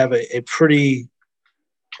like they have a pretty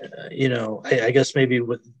I guess maybe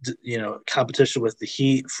with competition with the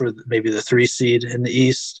Heat for maybe the 3 seed in the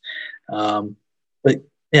East, but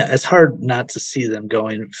yeah, it's hard not to see them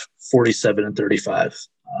going 47-35.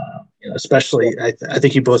 Especially, I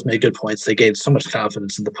think you both made good points. They gained so much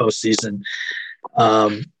confidence in the postseason,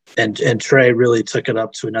 and Trae really took it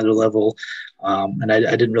up to another level, and I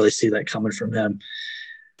didn't really see that coming from him.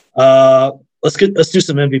 Let's do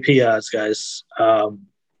some MVP odds, guys.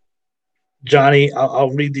 Johnny, I'll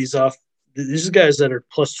read these off. These are guys that are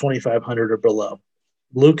plus 2,500 or below.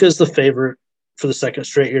 Luka's the favorite for the second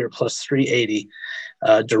straight year at plus 380.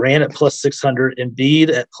 Durant at plus 600.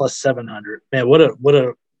 Embiid at plus 700. Man, what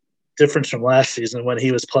a difference from last season when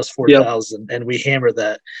he was plus 4,000, and we hammered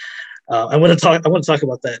that. I want to talk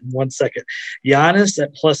about that in 1 second. Giannis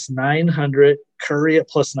at plus 900. Curry at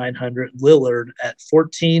plus 900. Lillard at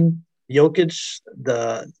 14. Jokic,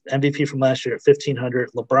 the MVP from last year, at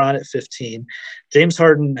 1,500. LeBron at 15. James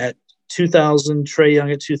Harden at 2,000. Trae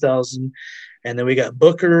Young at 2,000. And then we got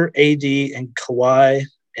Booker, AD, and Kawhi.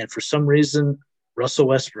 And for some reason, Russell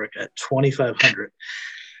Westbrook at 2,500.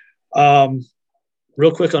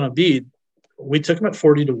 Real quick on Embiid, we took him at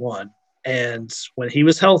 40-1. And when he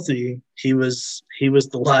was healthy, he was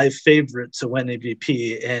the live favorite to win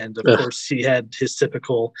MVP. And, of course, he had his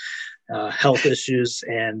typical health issues.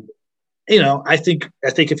 And I think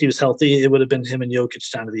if he was healthy, it would have been him and Jokic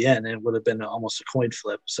down to the end, and it would have been almost a coin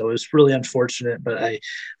flip. So it was really unfortunate, but I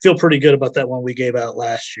feel pretty good about that one we gave out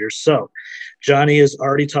last year. So Johnny has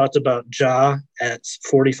already talked about Ja at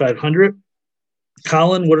 4,500.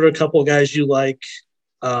 Collin, what are a couple of guys you like?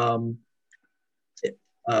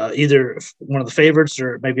 Either one of the favorites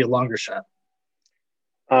or maybe a longer shot.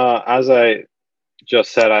 As I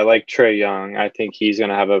just said, I like Trae Young. I think he's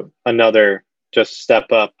going to have another just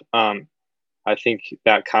step up. I think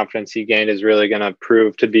that confidence he gained is really going to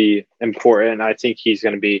prove to be important. I think he's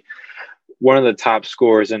going to be one of the top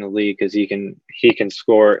scorers in the league because he can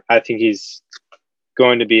score. I think he's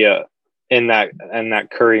going to be in that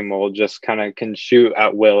Curry mold, just kind of can shoot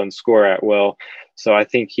at will and score at will. So I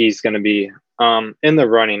think he's going to be in the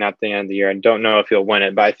running at the end of the year. I don't know if he'll win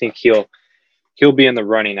it, but I think he'll be in the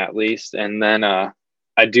running at least. And then I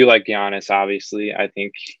do like Giannis, obviously. I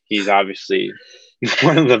think he's obviously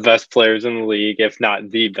one of the best players in the league, if not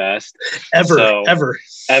the best ever.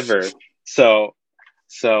 So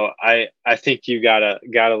I think you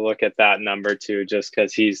gotta look at that number too, just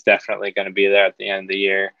because he's definitely going to be there at the end of the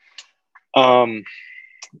year. Other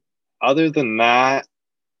than that,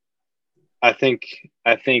 I think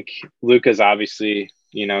Luka's obviously,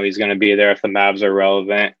 he's going to be there if the Mavs are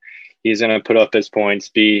relevant. He's going to put up his points,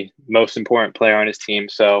 be most important player on his team.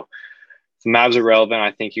 So if the Mavs are relevant,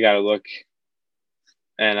 I think you got to look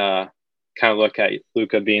and kind of look at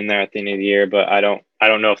Luka being there at the end of the year. But I don't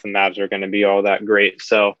know if the Mavs are going to be all that great.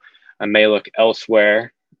 So I may look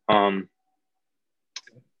elsewhere.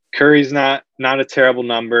 Curry's not a terrible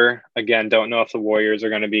number. Again, don't know if the Warriors are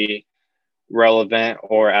going to be relevant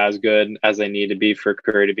or as good as they need to be for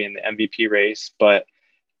Curry to be in the MVP race. But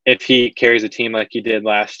if he carries a team like he did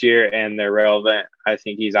last year and they're relevant, I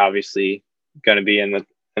think he's obviously going to be in the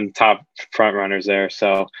top front runners there.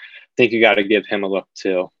 So I think you got to give him a look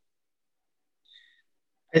too.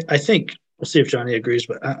 I think we'll see if Johnny agrees,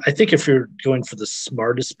 but I think if you're going for the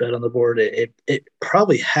smartest bet on the board, it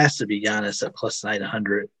probably has to be Giannis at plus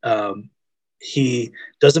 900. He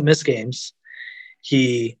doesn't miss games.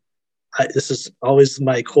 This is always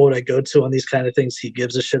my quote I go to on these kind of things. He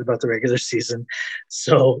gives a shit about the regular season.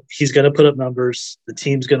 So he's going to put up numbers. The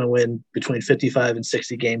team's going to win between 55 and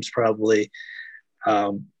 60 games probably.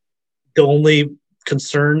 The only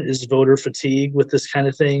concern is voter fatigue with this kind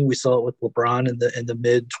of thing. We saw it with LeBron in the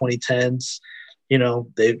mid 2010s.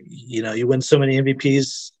 You win so many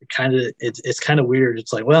MVPs, it's kind of weird.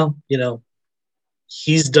 It's like, well,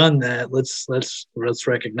 he's done that. Let's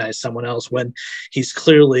recognize someone else when he's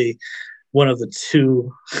clearly one of the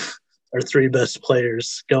 2 or 3 best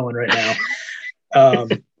players going right now.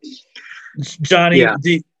 Johnny, Yeah.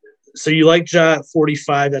 So you like Ja at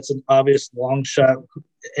 45? That's an obvious long shot.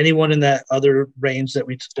 Anyone in that other range that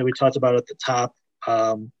we talked about at the top,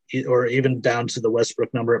 or even down to the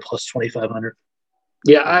Westbrook number at plus 2,500?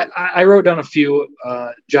 Yeah, I wrote down a few.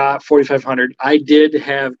 Ja 4,500. I did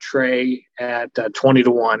have Trey at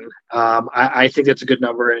 20-1. I think that's a good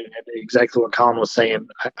number, and exactly what Collin was saying.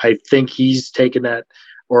 I think he's taken that,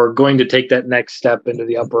 or going to take that next step into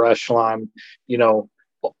the upper echelon.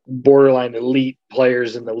 Borderline elite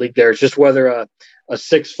players in the league. There, it's just whether a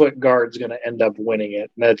 6-foot guard is going to end up winning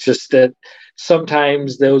it. And that's just that.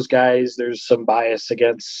 Sometimes those guys, there's some bias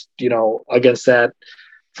against that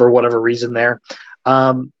for whatever reason there.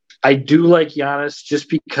 I do like Giannis just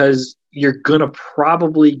because you're going to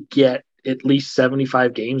probably get at least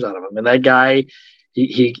 75 games out of him. And that guy,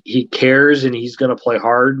 he cares, and he's going to play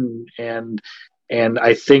hard. And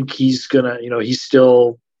I think he's going to, he's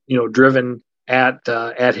still, driven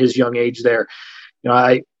at his young age there.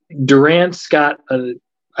 Durant's got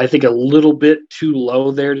I think a little bit too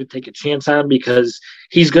low there to take a chance on, because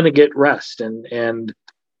he's going to get rest. And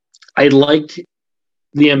I liked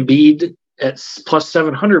the Embiid at plus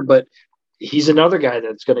 700, but he's another guy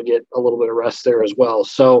that's going to get a little bit of rest there as well.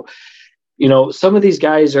 So, some of these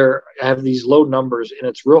guys have these low numbers, and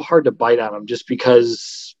it's real hard to bite on them just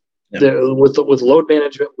because with load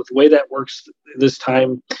management, with the way that works this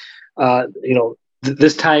time,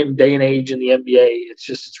 this time, day and age in the NBA,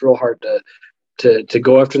 it's real hard to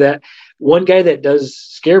go after that. One guy that does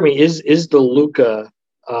scare me is the Luka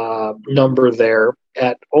number there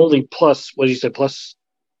at only plus, what did you say, plus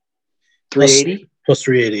 380? Plus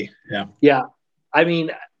 380, yeah. Yeah. I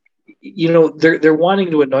mean, they're wanting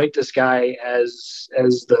to anoint this guy as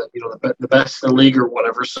the best in the league or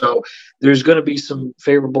whatever. So there's going to be some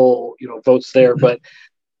favorable, votes there. But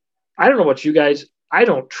I don't know about you guys. I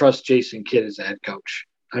don't trust Jason Kidd as a head coach.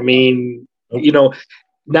 I mean,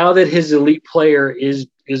 now that his elite player is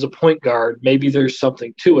a point guard, maybe there's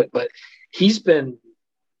something to it, but he's been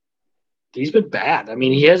bad. I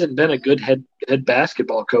mean, he hasn't been a good head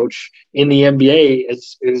basketball coach in the NBA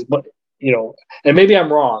and maybe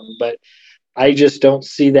I'm wrong, but I just don't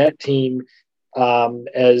see that team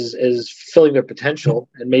as filling their potential.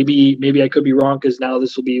 And maybe I could be wrong, because now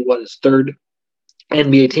this will be his 3rd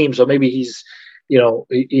NBA team. So maybe he's,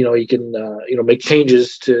 he can, make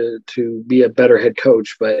changes to be a better head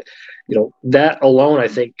coach. But, that alone, I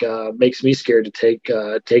think, makes me scared to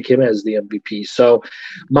take him as the MVP. So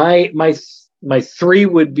my 3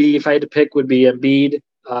 would be, if I had to pick, would be Embiid,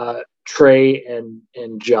 Trey,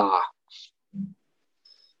 and Ja.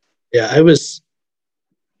 Yeah, I was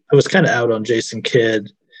kind of out on Jason Kidd.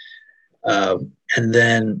 And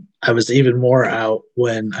then I was even more out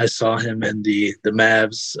when I saw him in the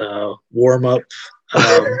Mavs warm-up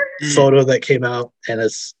photo that came out, and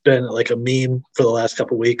it's been like a meme for the last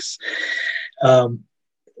couple of weeks. All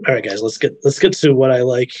right, guys, let's get to what I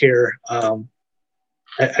like here.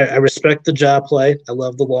 I respect the Ja play. I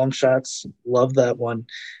love the long shots. Love that one.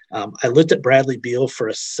 I looked at Bradley Beal for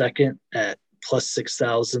a second at plus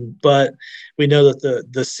 6,000, but we know that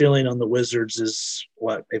the ceiling on the Wizards is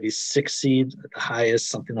maybe 6 seed at the highest,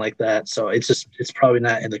 something like that. So it's probably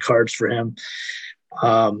not in the cards for him.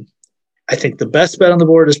 I think the best bet on the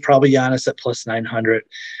board is probably Giannis at plus 900.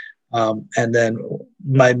 And then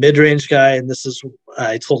my mid-range guy, and this is,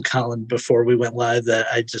 I told Collin before we went live that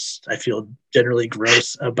I feel generally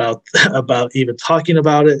gross about even talking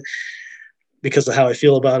about it because of how I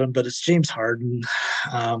feel about him, but it's James Harden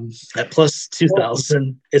at plus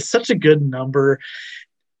 2,000. It's such a good number.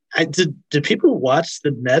 Did people watch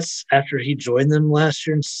the Nets after he joined them last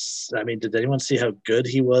year? I mean, did anyone see how good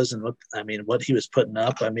he was and what he was putting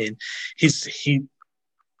up? I mean, he's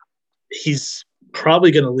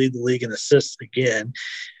probably going to lead the league in assists again.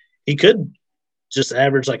 He could just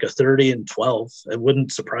average like a 30 and 12. It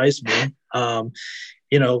wouldn't surprise me.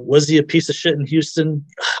 Was he a piece of shit in Houston?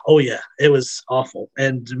 Oh yeah, it was awful.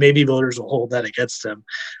 And maybe voters will hold that against him.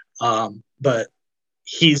 But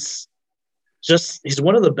he's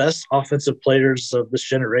one of the best offensive players of this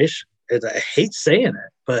generation. And I hate saying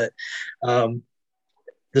it, but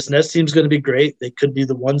this Nets team's going to be great. They could be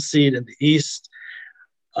the 1 seed in the East.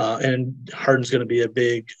 And Harden's going to be a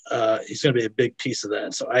big piece of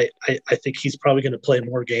that. So I think he's probably going to play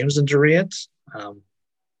more games than Durant.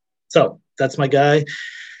 So that's my guy.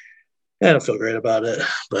 I don't feel great about it,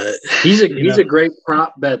 but he's a great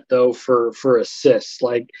prop bet though for assists.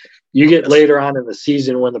 Like you get later on in the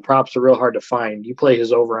season when the props are real hard to find, you play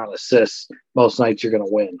his over on assists. Most nights you're going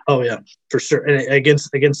to win. Oh yeah, for sure. And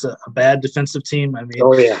against a bad defensive team, I mean,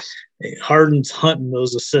 oh yeah, Harden's hunting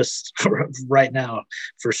those assists right now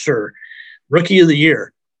for sure. Rookie of the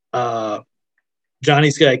year,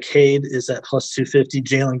 Johnny's guy Cade is at plus 250.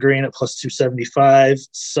 Jalen Green at plus 275.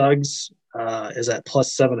 Suggs is at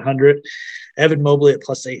plus 700. Evan Mobley at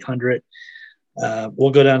plus 800.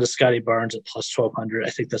 We'll go down to Scotty Barnes at plus 1,200.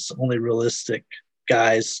 I think that's the only realistic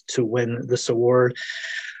guys to win this award.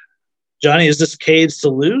 Johnny, is this Cade's to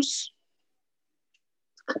lose?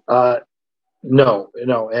 No.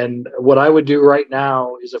 And what I would do right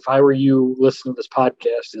now is, if I were you listening to this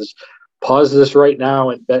podcast, is pause this right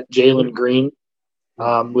now and bet Jalen Green.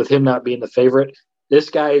 With him not being the favorite, this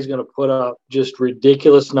guy is going to put up just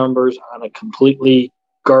ridiculous numbers on a completely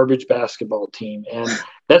garbage basketball team. And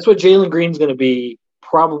that's what Jalen Green's going to be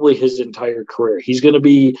probably his entire career. He's going to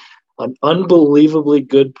be an unbelievably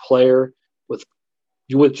good player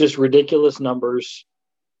with just ridiculous numbers.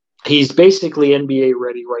 He's basically NBA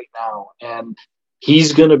ready right now, and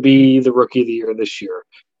he's going to be the rookie of the year this year.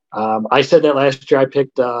 I said that last year. I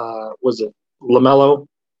picked, was it LaMelo?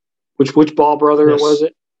 Which ball brother was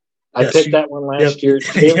it? I picked that one last year.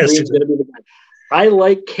 Jalen Green's going to be the guy. I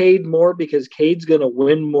like Cade more because Cade's going to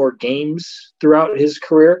win more games throughout his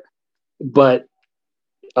career. But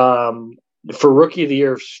for Rookie of the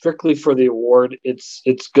Year, strictly for the award, it's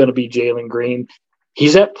going to be Jalen Green.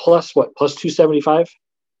 He's at plus 275?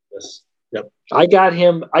 Yes. Yep. I got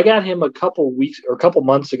him a couple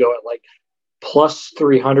months ago at like plus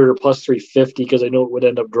 300 or plus 350 because I knew it would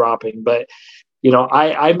end up dropping. But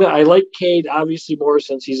I like Cade obviously more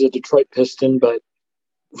since he's a Detroit Piston, but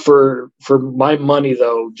for my money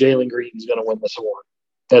though, Jalen Green's going to win this award.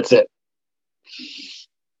 That's it.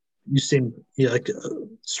 You seem like a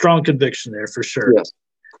strong conviction there for sure.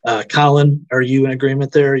 Yes. Collin, are you in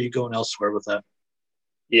agreement there? Or are you going elsewhere with that?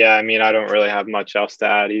 Yeah, I mean, I don't really have much else to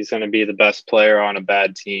add. He's going to be the best player on a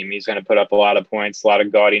bad team. He's going to put up a lot of points, a lot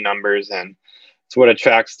of gaudy numbers, and it's what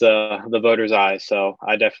attracts the voters' eyes. So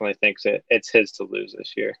I definitely think it's his to lose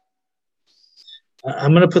this year.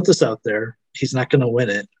 I'm going to put this out there. He's not going to win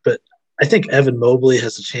it, but I think Evan Mobley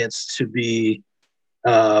has a chance to be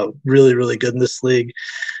really, really good in this league.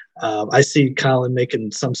 I see Collin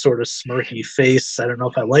making some sort of smirky face. I don't know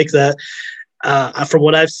if I like that. From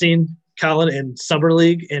what I've seen, Collin in summer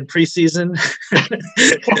league and preseason,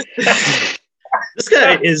 this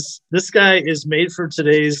guy is made for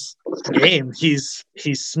today's game. He's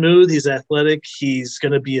smooth. He's athletic. He's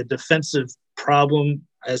going to be a defensive problem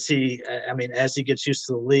as he gets used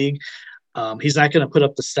to the league. He's not going to put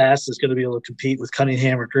up the stats that's going to be able to compete with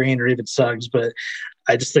Cunningham or Green or even Suggs, but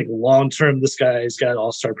I just think long-term this guy's got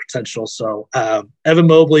all-star potential. So Evan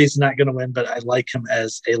Mobley's not going to win, but I like him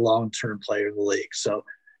as a long-term player in the league. So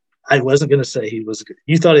I wasn't going to say he was –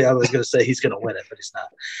 you thought I was going to say he's going to win it, but he's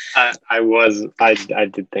not. I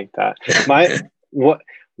did think that.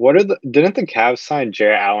 Didn't the Cavs sign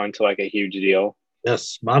Jarrett Allen to like a huge deal?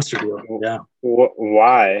 Yes, monster deal, yeah.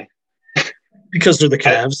 Why? Because they're the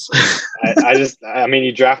Cavs. I mean,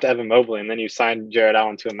 you draft Evan Mobley and then you sign Jarrett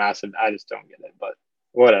Allen to a massive – I just don't get it, but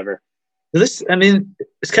whatever. Is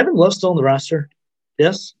Kevin Love still on the roster?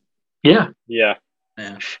 Yes? Yeah. Yeah.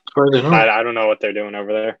 Yeah. I don't know what they're doing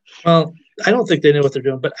over there. Well, I don't think they know what they're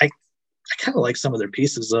doing, but I kind of like some of their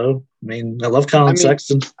pieces, though. I mean, I love Collin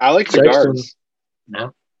Sexton. I like the guards. Yeah.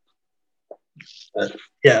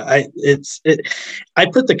 Yeah, I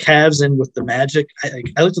put the Cavs in with the Magic.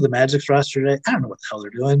 I looked at the Magic's roster today. I don't know what the hell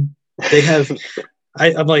they're doing. They have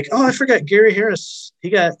I'm like, oh, I forgot Gary Harris. He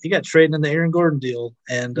got traded in the Aaron Gordon deal,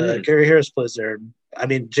 and Gary Harris plays there. I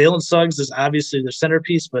mean, Jalen Suggs is obviously their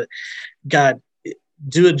centerpiece, but God,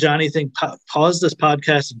 do a Johnny thing. Pause this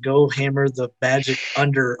podcast and go hammer the Magic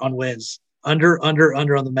under on wins. Under on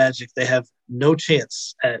the Magic. They have no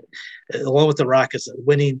chance along with the Rockets, at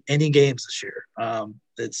winning any games this year.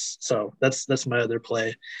 That's my other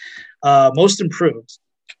play. Most improved.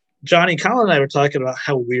 Johnny, Collin and I were talking about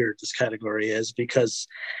how weird this category is because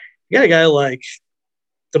you got a guy like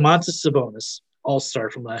Domantas Sabonis, all-star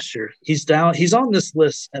from last year. He's on this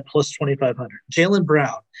list at plus 2,500. Jaylen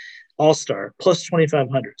Brown, all-star, plus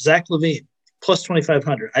 2,500. Zach LaVine, plus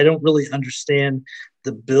 2,500. I don't really understand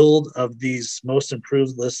the build of these most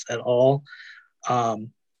improved lists at all.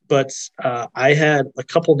 But I had a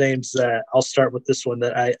couple names that I'll start with this one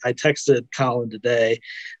that I texted Collin today.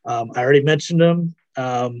 I already mentioned him.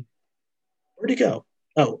 Where'd he go?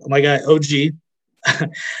 Oh, my guy, OG.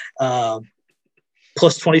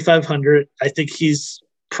 Plus 2,500. I think he's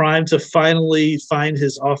primed to finally find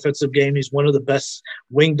his offensive game. He's one of the best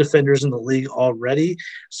wing defenders in the league already.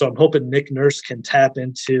 So I'm hoping Nick Nurse can tap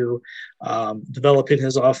into developing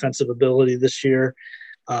his offensive ability this year.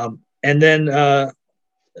 And then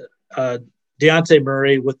Dejounte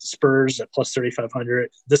Murray with the Spurs at plus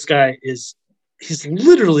 3,500. This guy he's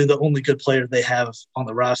literally the only good player they have on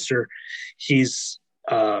the roster. He's,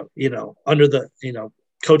 under the,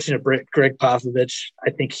 coaching of Greg Popovich.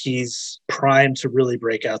 I think he's primed to really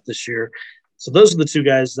break out this year. So those are the two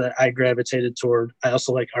guys that I gravitated toward. I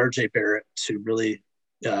also like RJ Barrett to really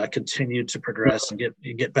continue to progress and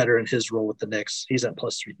get better in his role with the Knicks. He's at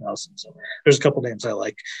plus 3,000. So there's a couple names I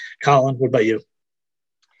like. Collin, what about you?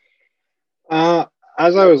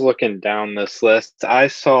 As I was looking down this list, I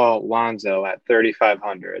saw Lonzo at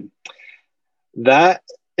 3,500. That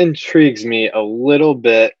intrigues me a little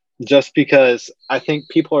bit just because I think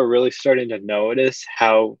people are really starting to notice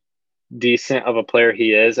how decent of a player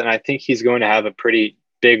he is. And I think he's going to have a pretty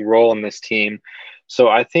big role in this team. So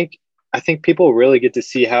I think people really get to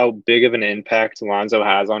see how big of an impact Lonzo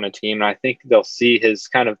has on a team. And I think they'll see his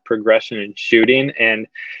kind of progression in shooting and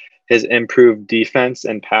his improved defense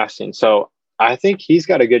and passing. So I think he's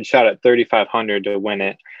got a good shot at 3,500 to win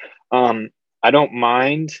it. I don't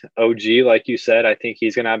mind OG, like you said. I think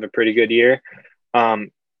he's going to have a pretty good year.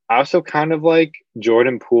 I also kind of like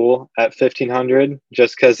Jordan Poole at 1,500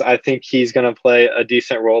 just because I think he's going to play a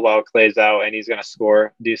decent role while Clay's out and he's going to score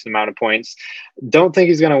a decent amount of points. Don't think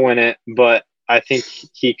he's going to win it, but I think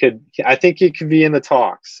he could be in the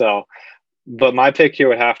talks. So, but my pick here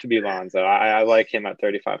would have to be Lonzo. I like him at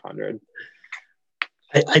 3,500.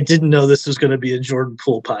 I didn't know this was going to be a Jordan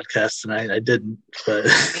Poole podcast tonight. I didn't, but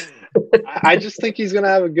I just think he's going to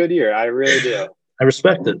have a good year. I really do. I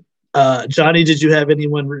respect it. Johnny, did you have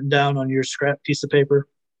anyone written down on your scrap piece of paper?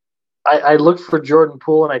 I looked for Jordan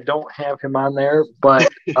Poole and I don't have him on there, but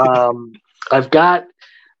I've got.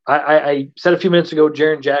 I said a few minutes ago,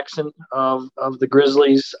 Jaren Jackson of the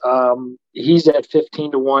Grizzlies. He's at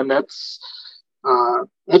 15-1.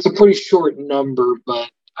 That's a pretty short number, but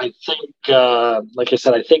I think, like I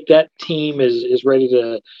said, I think that team is ready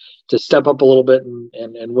to step up a little bit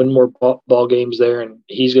and win more ball games there, and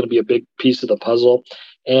he's going to be a big piece of the puzzle.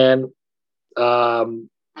 And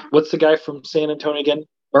what's the guy from San Antonio again?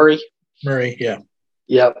 Murray, yeah.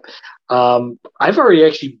 Yep. I've already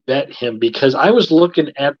actually bet him because I was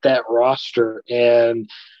looking at that roster and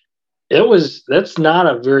that's not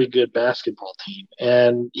a very good basketball team.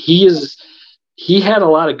 And he had a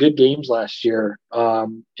lot of good games last year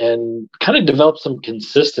and kind of developed some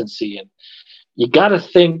consistency. And you got to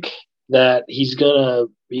think that he's going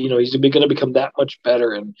to become that much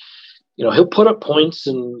better. And, he'll put up points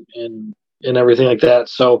and everything like that.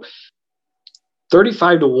 So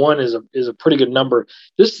 35-1 is a pretty good number.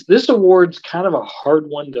 This award's kind of a hard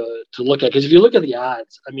one to look at because if you look at the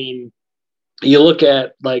odds, I mean, you look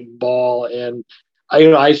at like Ball and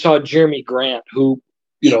I saw Jeremy Grant who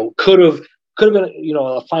could have been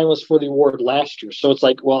a finalist for the award last year. So it's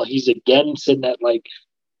like, well, he's again sitting at like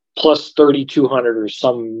plus 3,200 or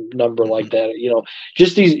some number like that.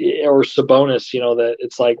 Just these or Sabonis. That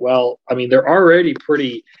it's like, well, I mean, they're already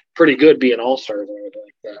pretty good being all-stars and everything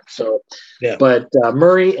like that. So, yeah. But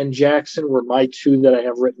Murray and Jackson were my two that I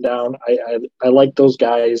have written down. I like those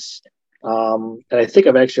guys, and I think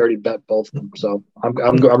I've actually already bet both of them. So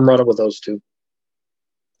I'm running with those two.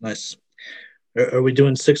 Nice. Are we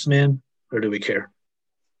doing 6-man or do we care?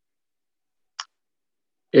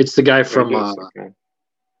 It's the guy from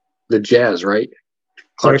the Jazz, right?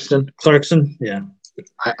 Clarkson, yeah.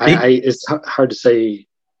 It's hard to say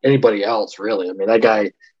anybody else, really. I mean, that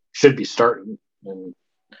guy should be starting.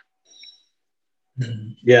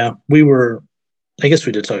 Yeah, I guess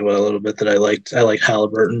we did talk about it a little bit that I liked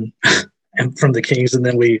Halliburton. and from the Kings, and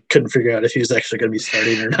then we couldn't figure out if he was actually going to be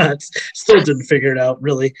starting or not. Still didn't figure it out,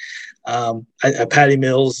 really. Patty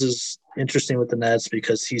Mills is interesting with the Nets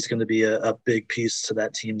because he's going to be a big piece to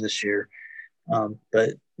that team this year.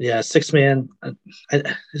 But, yeah, six-man, I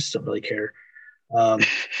just don't really care.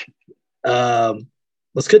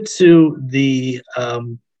 Let's get to the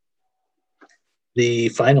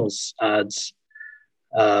finals odds,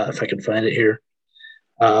 if I can find it here.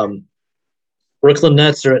 Brooklyn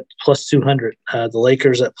Nets are at plus 200. The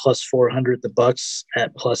Lakers at plus 400. The Bucks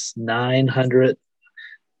at plus 900.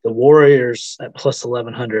 The Warriors at plus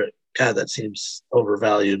 1100. God, that seems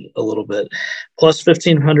overvalued a little bit. Plus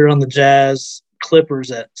 1500 on the Jazz. Clippers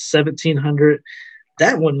at 1700.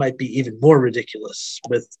 That one might be even more ridiculous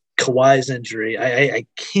with Kawhi's injury. I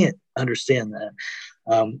can't understand that.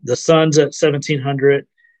 The Suns at 1700.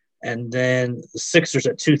 And then the Sixers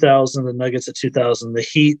at 2,000. The Nuggets at 2,000. The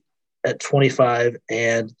Heat at 25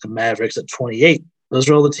 and the Mavericks at 28. Those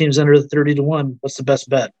are all the teams under the 30-1. What's the best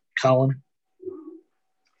bet, Collin?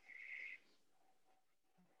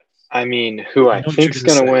 I mean, who I think is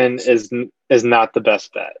going to win is not the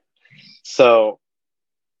best bet. So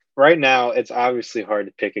right now, it's obviously hard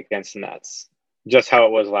to pick against the Nets, just how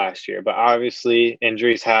it was last year. But obviously,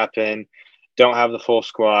 injuries happen, don't have the full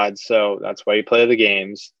squad, so that's why you play the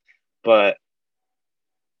games. But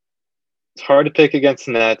it's hard to pick against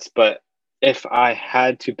the Nets, but if I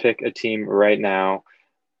had to pick a team right now,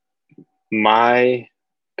 my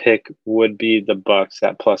pick would be the Bucks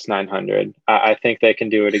at plus 900. I think they can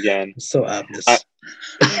do it again. It's so obvious.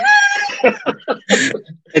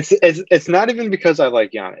 It's not even because I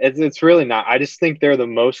like Giannis. It's really not. I just think they're the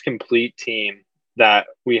most complete team that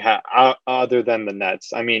we have other than the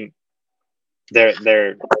Nets. I mean,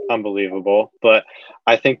 they're unbelievable, but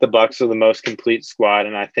I think the Bucks are the most complete squad,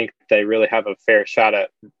 and I think they really have a fair shot at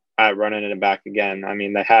running it back again. I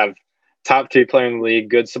mean, they have top 3 player in the league,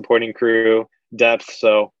 good supporting crew, depth.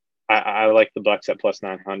 So I like the Bucks at plus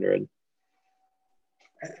 900.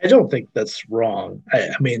 I don't think that's wrong.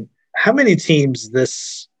 I mean, how many teams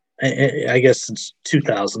this? I guess since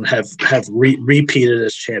 2000 have repeated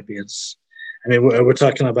as champions. I mean, we're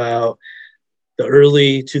talking about the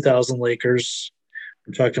early 2000 Lakers.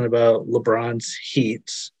 We're talking about LeBron's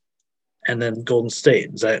Heat, and then Golden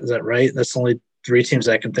State. Is that right? That's only 3 teams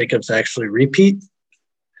I can think of to actually repeat.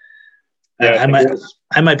 Yeah,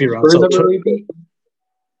 I might be wrong.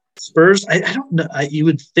 Spurs, I don't know. You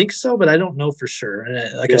would think so, but I don't know for sure. And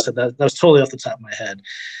I said, that was totally off the top of my head.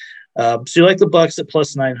 So you like the Bucks at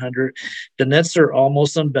plus 900. The Nets are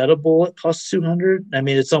almost unbettable at plus 200. I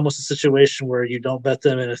mean, it's almost a situation where you don't bet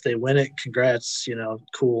them, and if they win it, congrats.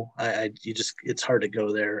 Cool. It's hard to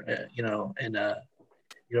go there. In a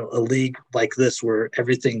league like this where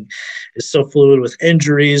everything is so fluid with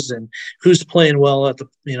injuries and who's playing well at the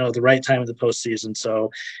right time of the postseason.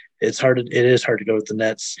 So it is hard to go with the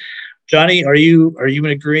Nets. Johnny, are you in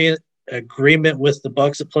agreement with the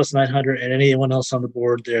Bucks at plus 900 and anyone else on the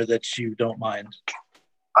board there that you don't mind?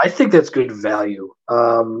 I think that's good value.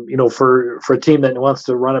 For a team that wants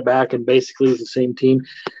to run it back and basically is the same team,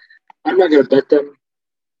 I'm not going to bet them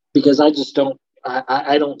because I just don't.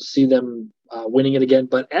 I don't see them winning it again.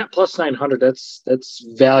 But at plus 900, that's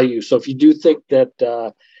value. So if you do think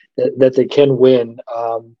that they can win,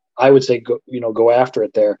 I would say go after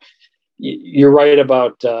it there. You're right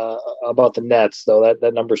about the Nets, though.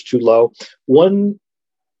 That number's too low. One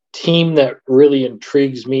team that really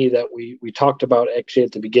intrigues me that we talked about actually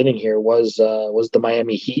at the beginning here was the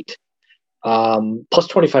Miami Heat. Plus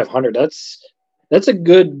 2,500. That's a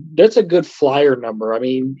good flyer number. I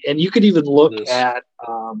mean, and you could even look at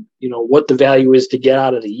what the value is to get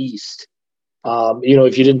out of the East.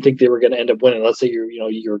 If you didn't think they were going to end up winning, let's say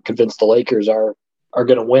you're convinced the Lakers are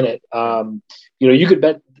going to win it.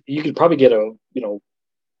 You could probably get a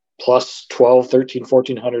plus 12, 13,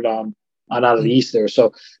 1,400 on out of the East there.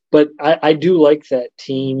 So, but I do like that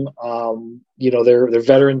team. They're a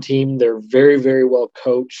veteran team. They're very, very well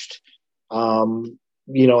coached. And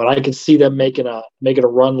I could see them making a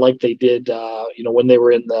run like they did, when they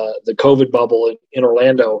were in the COVID bubble in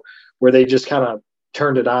Orlando, where they just kind of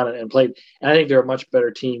turned it on and played. And I think they're a much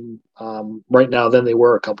better team right now than they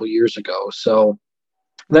were a couple years ago. So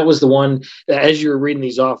that was the one. As you were reading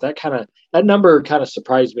these off, that number kind of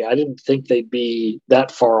surprised me. I didn't think they'd be that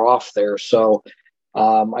far off there. So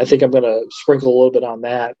I think I'm going to sprinkle a little bit on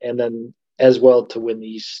that, and then as well to win the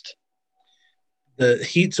East. The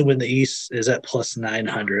Heat to win the East is at plus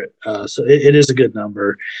 900. So it is a good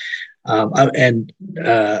number. I'm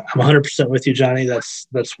 100% with you, Johnny.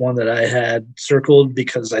 That's one that I had circled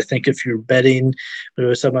because I think if you're betting, we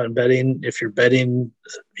always talk about betting. If you're betting,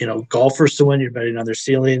 golfers to win, you're betting on their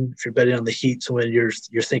ceiling. If you're betting on the Heat to win, you're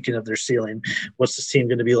thinking of their ceiling. What's this team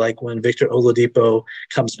going to be like when Victor Oladipo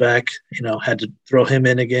comes back? Had to throw him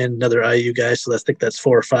in again, another IU guy. So I think that's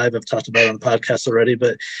 4 or 5 I've talked about on the podcast already.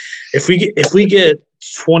 But if we get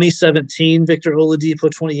 2017 Victor Oladipo,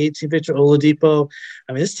 2018 Victor Oladipo,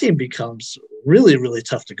 I mean, this team becomes really, really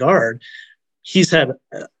tough to guard. He's had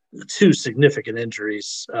 2 significant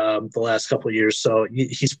injuries the last couple of years, so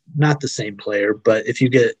he's not the same player. But if you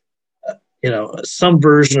get, some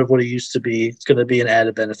version of what he used to be, it's going to be an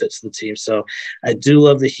added benefit to the team. So I do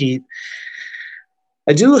love the Heat.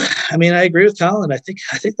 I do. I mean, I agree with Collin. I think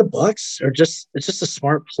the Bucks are it's just a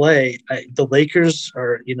smart play. The Lakers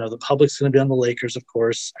are, the public's going to be on the Lakers, of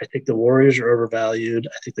course. I think the Warriors are overvalued.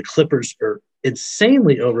 I think the Clippers are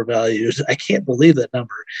insanely overvalued. I can't believe that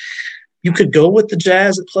number. You could go with the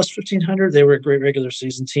Jazz at plus 1,500. They were a great regular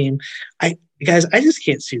season team. I just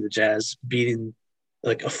can't see the Jazz beating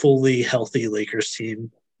like a fully healthy Lakers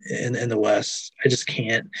team in the West. I just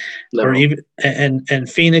can't. No. Or even and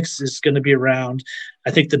Phoenix is going to be around. I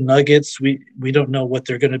think the Nuggets, we don't know what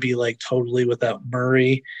they're going to be like totally without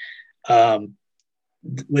Murray.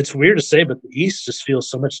 It's weird to say, but the East just feels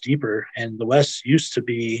so much deeper, and the West used to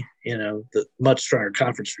be, the much stronger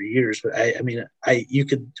conference for years. But you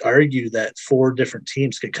could argue that 4 different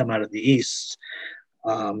teams could come out of the East.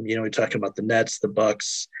 We're talking about the Nets, the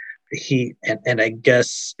Bucks, the Heat, and I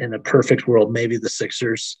guess in a perfect world, maybe the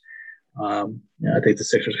Sixers. I think the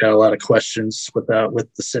Sixers got a lot of questions with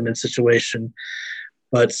the Simmons situation,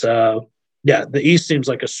 but the East seems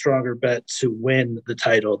like a stronger bet to win the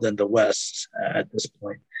title than the West at this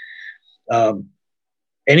point.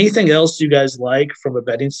 Anything else you guys like from a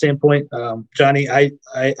betting standpoint? Johnny,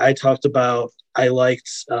 I talked about I liked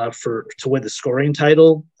to win the scoring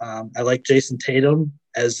title. I like Jason Tatum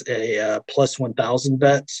as a plus 1,000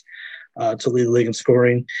 bet to lead the league in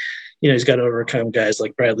scoring. He's got to overcome guys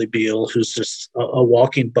like Bradley Beal, who's just a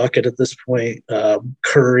walking bucket at this point,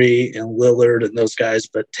 Curry and Lillard and those guys.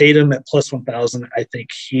 But Tatum at plus 1,000, I think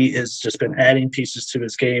he has just been adding pieces to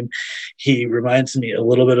his game. He reminds me a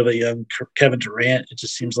little bit of a young Kevin Durant. It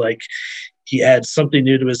just seems like he adds something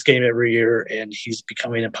new to his game every year, and he's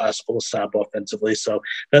becoming impossible to stop offensively. So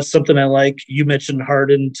that's something I like. You mentioned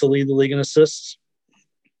Harden to lead the league in assists.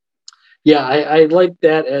 Yeah, I like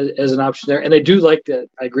that as an option there. And I do like that.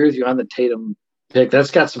 I agree with you on the Tatum pick.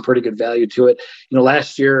 That's got some pretty good value to it.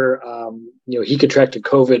 Last year, he contracted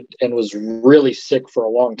COVID and was really sick for a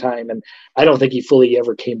long time. And I don't think he fully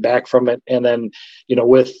ever came back from it. And then,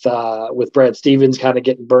 with Brad Stevens kind of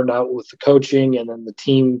getting burned out with the coaching and then the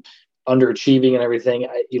team underachieving and everything,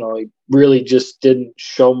 he really just didn't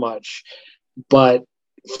show much. But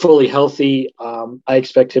fully healthy, I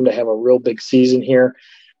expect him to have a real big season here.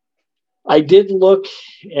 I did look,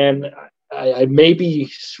 and I may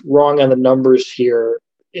be wrong on the numbers here.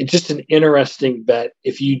 It's just an interesting bet.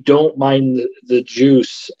 If you don't mind the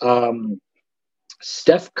juice,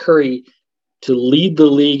 Steph Curry to lead the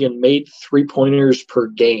league in made 3-pointers per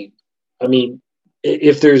game. I mean,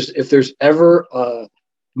 if there's ever a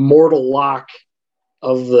mortal lock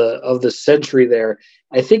of the century there,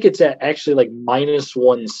 I think it's at actually like minus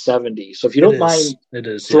 170. So if you don't mind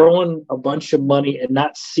throwing a bunch of money and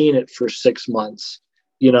not seeing it for 6 months,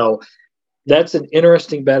 that's an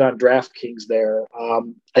interesting bet on DraftKings there.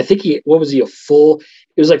 I think it was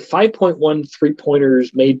like 5.1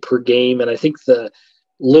 3-pointers made per game. And I think the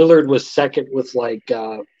Lillard was second with like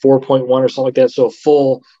 4.1 or something like that. So a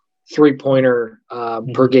full 3-pointer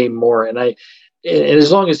per game more. And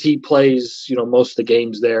as long as he plays, most of the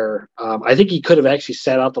games there, I think he could have actually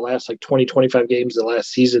sat out the last 20, 25 games of the last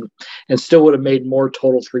season and still would have made more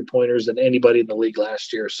total 3-pointers than anybody in the league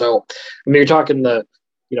last year. So, you're talking the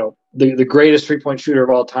greatest 3-point shooter of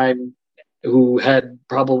all time who had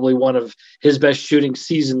probably one of his best shooting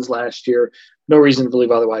seasons last year. No reason to believe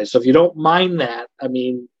otherwise. So if you don't mind that,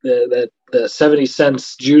 the 70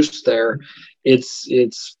 cents juice there,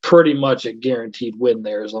 it's pretty much a guaranteed win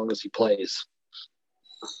there as long as he plays.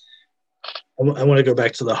 I want to go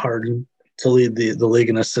back to the Harden to lead the league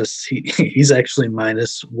in assists. He's actually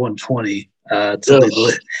minus 120 to lead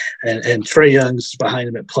the league. And Trae Young's behind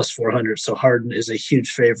him at plus 400. So Harden is a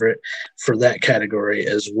huge favorite for that category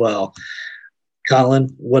as well.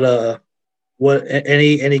 Collin,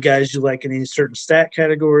 any guys you like in any certain stat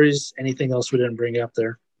categories? Anything else we didn't bring up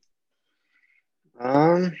there?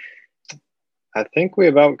 I think we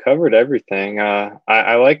about covered everything.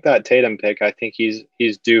 I like that Tatum pick. I think he's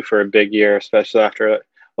due for a big year, especially after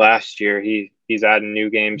last year. He he's adding new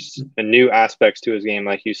games and new aspects to his game,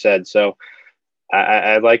 like you said. So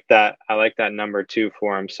I like that. I like that number 2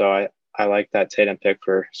 for him. So I like that Tatum pick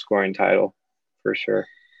for scoring title for sure.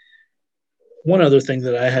 One other thing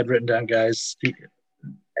that I had written down, guys,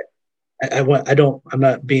 I'm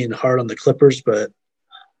not being hard on the Clippers, but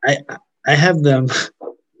I have them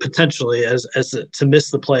potentially as to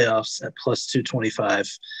miss the playoffs at plus 225.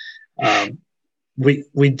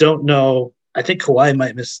 We don't know. I think Kawhi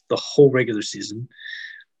might miss the whole regular season.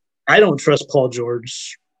 I don't trust Paul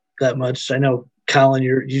George that much. I know, Collin,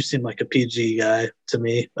 you seem like a PG guy to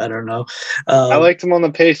me. I don't know. I liked him on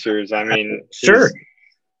the Pacers. I mean, sure,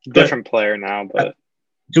 different player now, but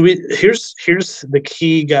here's the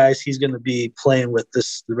key guys he's going to be playing with the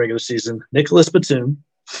regular season: Nicholas Batum,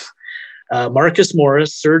 Marcus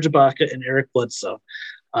Morris, Serge Ibaka, and Eric Bledsoe.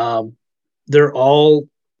 They're all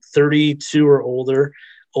 32 or older,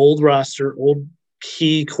 old roster, old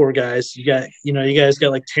key core guys. You guys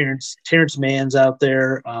got like Terrence Mann's out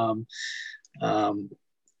there. I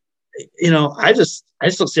just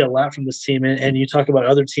don't see a lot from this team. And you talk about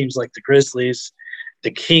other teams like the Grizzlies,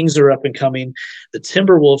 the Kings are up and coming. The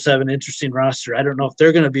Timberwolves have an interesting roster. I don't know if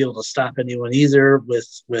they're going to be able to stop anyone either with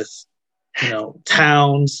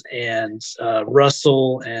Towns and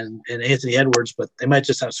Russell and Anthony Edwards, but they might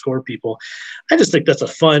just outscore people. I just think that's a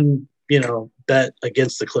fun, bet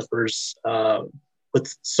against the Clippers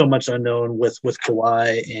with so much unknown with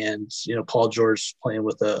Kawhi and, Paul George playing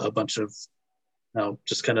with a bunch of,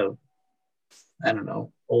 just kind of, I don't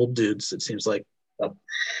know, old dudes, it seems like. So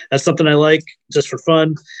that's something I like just for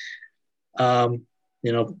fun.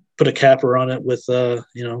 Put a capper on it with,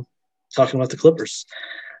 talking about the Clippers.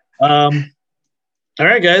 All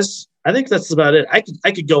right, guys. I think that's about it. I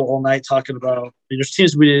could go all night talking about. There's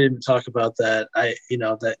teams we didn't even talk about that.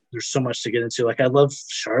 That there's so much to get into. Like I love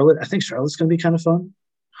Charlotte. I think Charlotte's going to be kind of fun.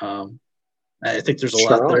 I think there's a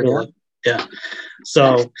lot there. Yeah.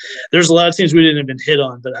 So there's a lot of teams we didn't even hit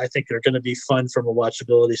on, but I think they're going to be fun from a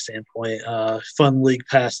watchability standpoint. Fun league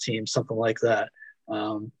pass team, something like that.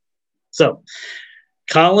 So.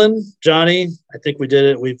 Collin, Johnny, I think we did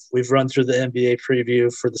it. We've run through the NBA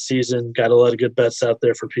preview for the season. Got a lot of good bets out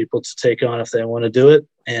there for people to take on if they want to do it.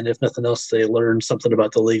 And if nothing else, they learned something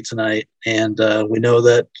about the league tonight. And we know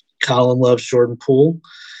that Collin loves Jordan Poole.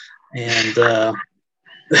 And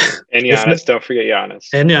Giannis, don't forget Giannis.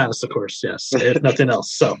 And Giannis, of course, yes, if nothing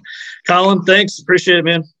else. So, Collin, thanks. Appreciate it,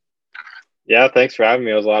 man. Yeah, thanks for having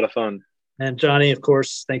me. It was a lot of fun. And Johnny, of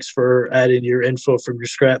course, thanks for adding your info from your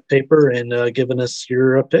scrap paper and giving us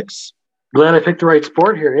your picks. Glad I picked the right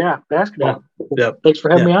sport here. Yeah, basketball. Yeah. Thanks for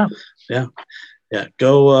having me on. Yeah.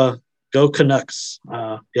 Go Canucks.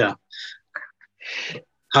 Yeah.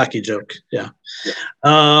 Hockey joke. Yeah.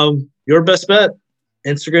 Your best bet.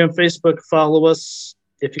 Instagram, Facebook. Follow us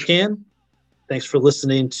if you can. Thanks for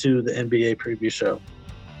listening to the NBA Preview Show.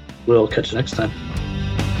 We'll catch you next time.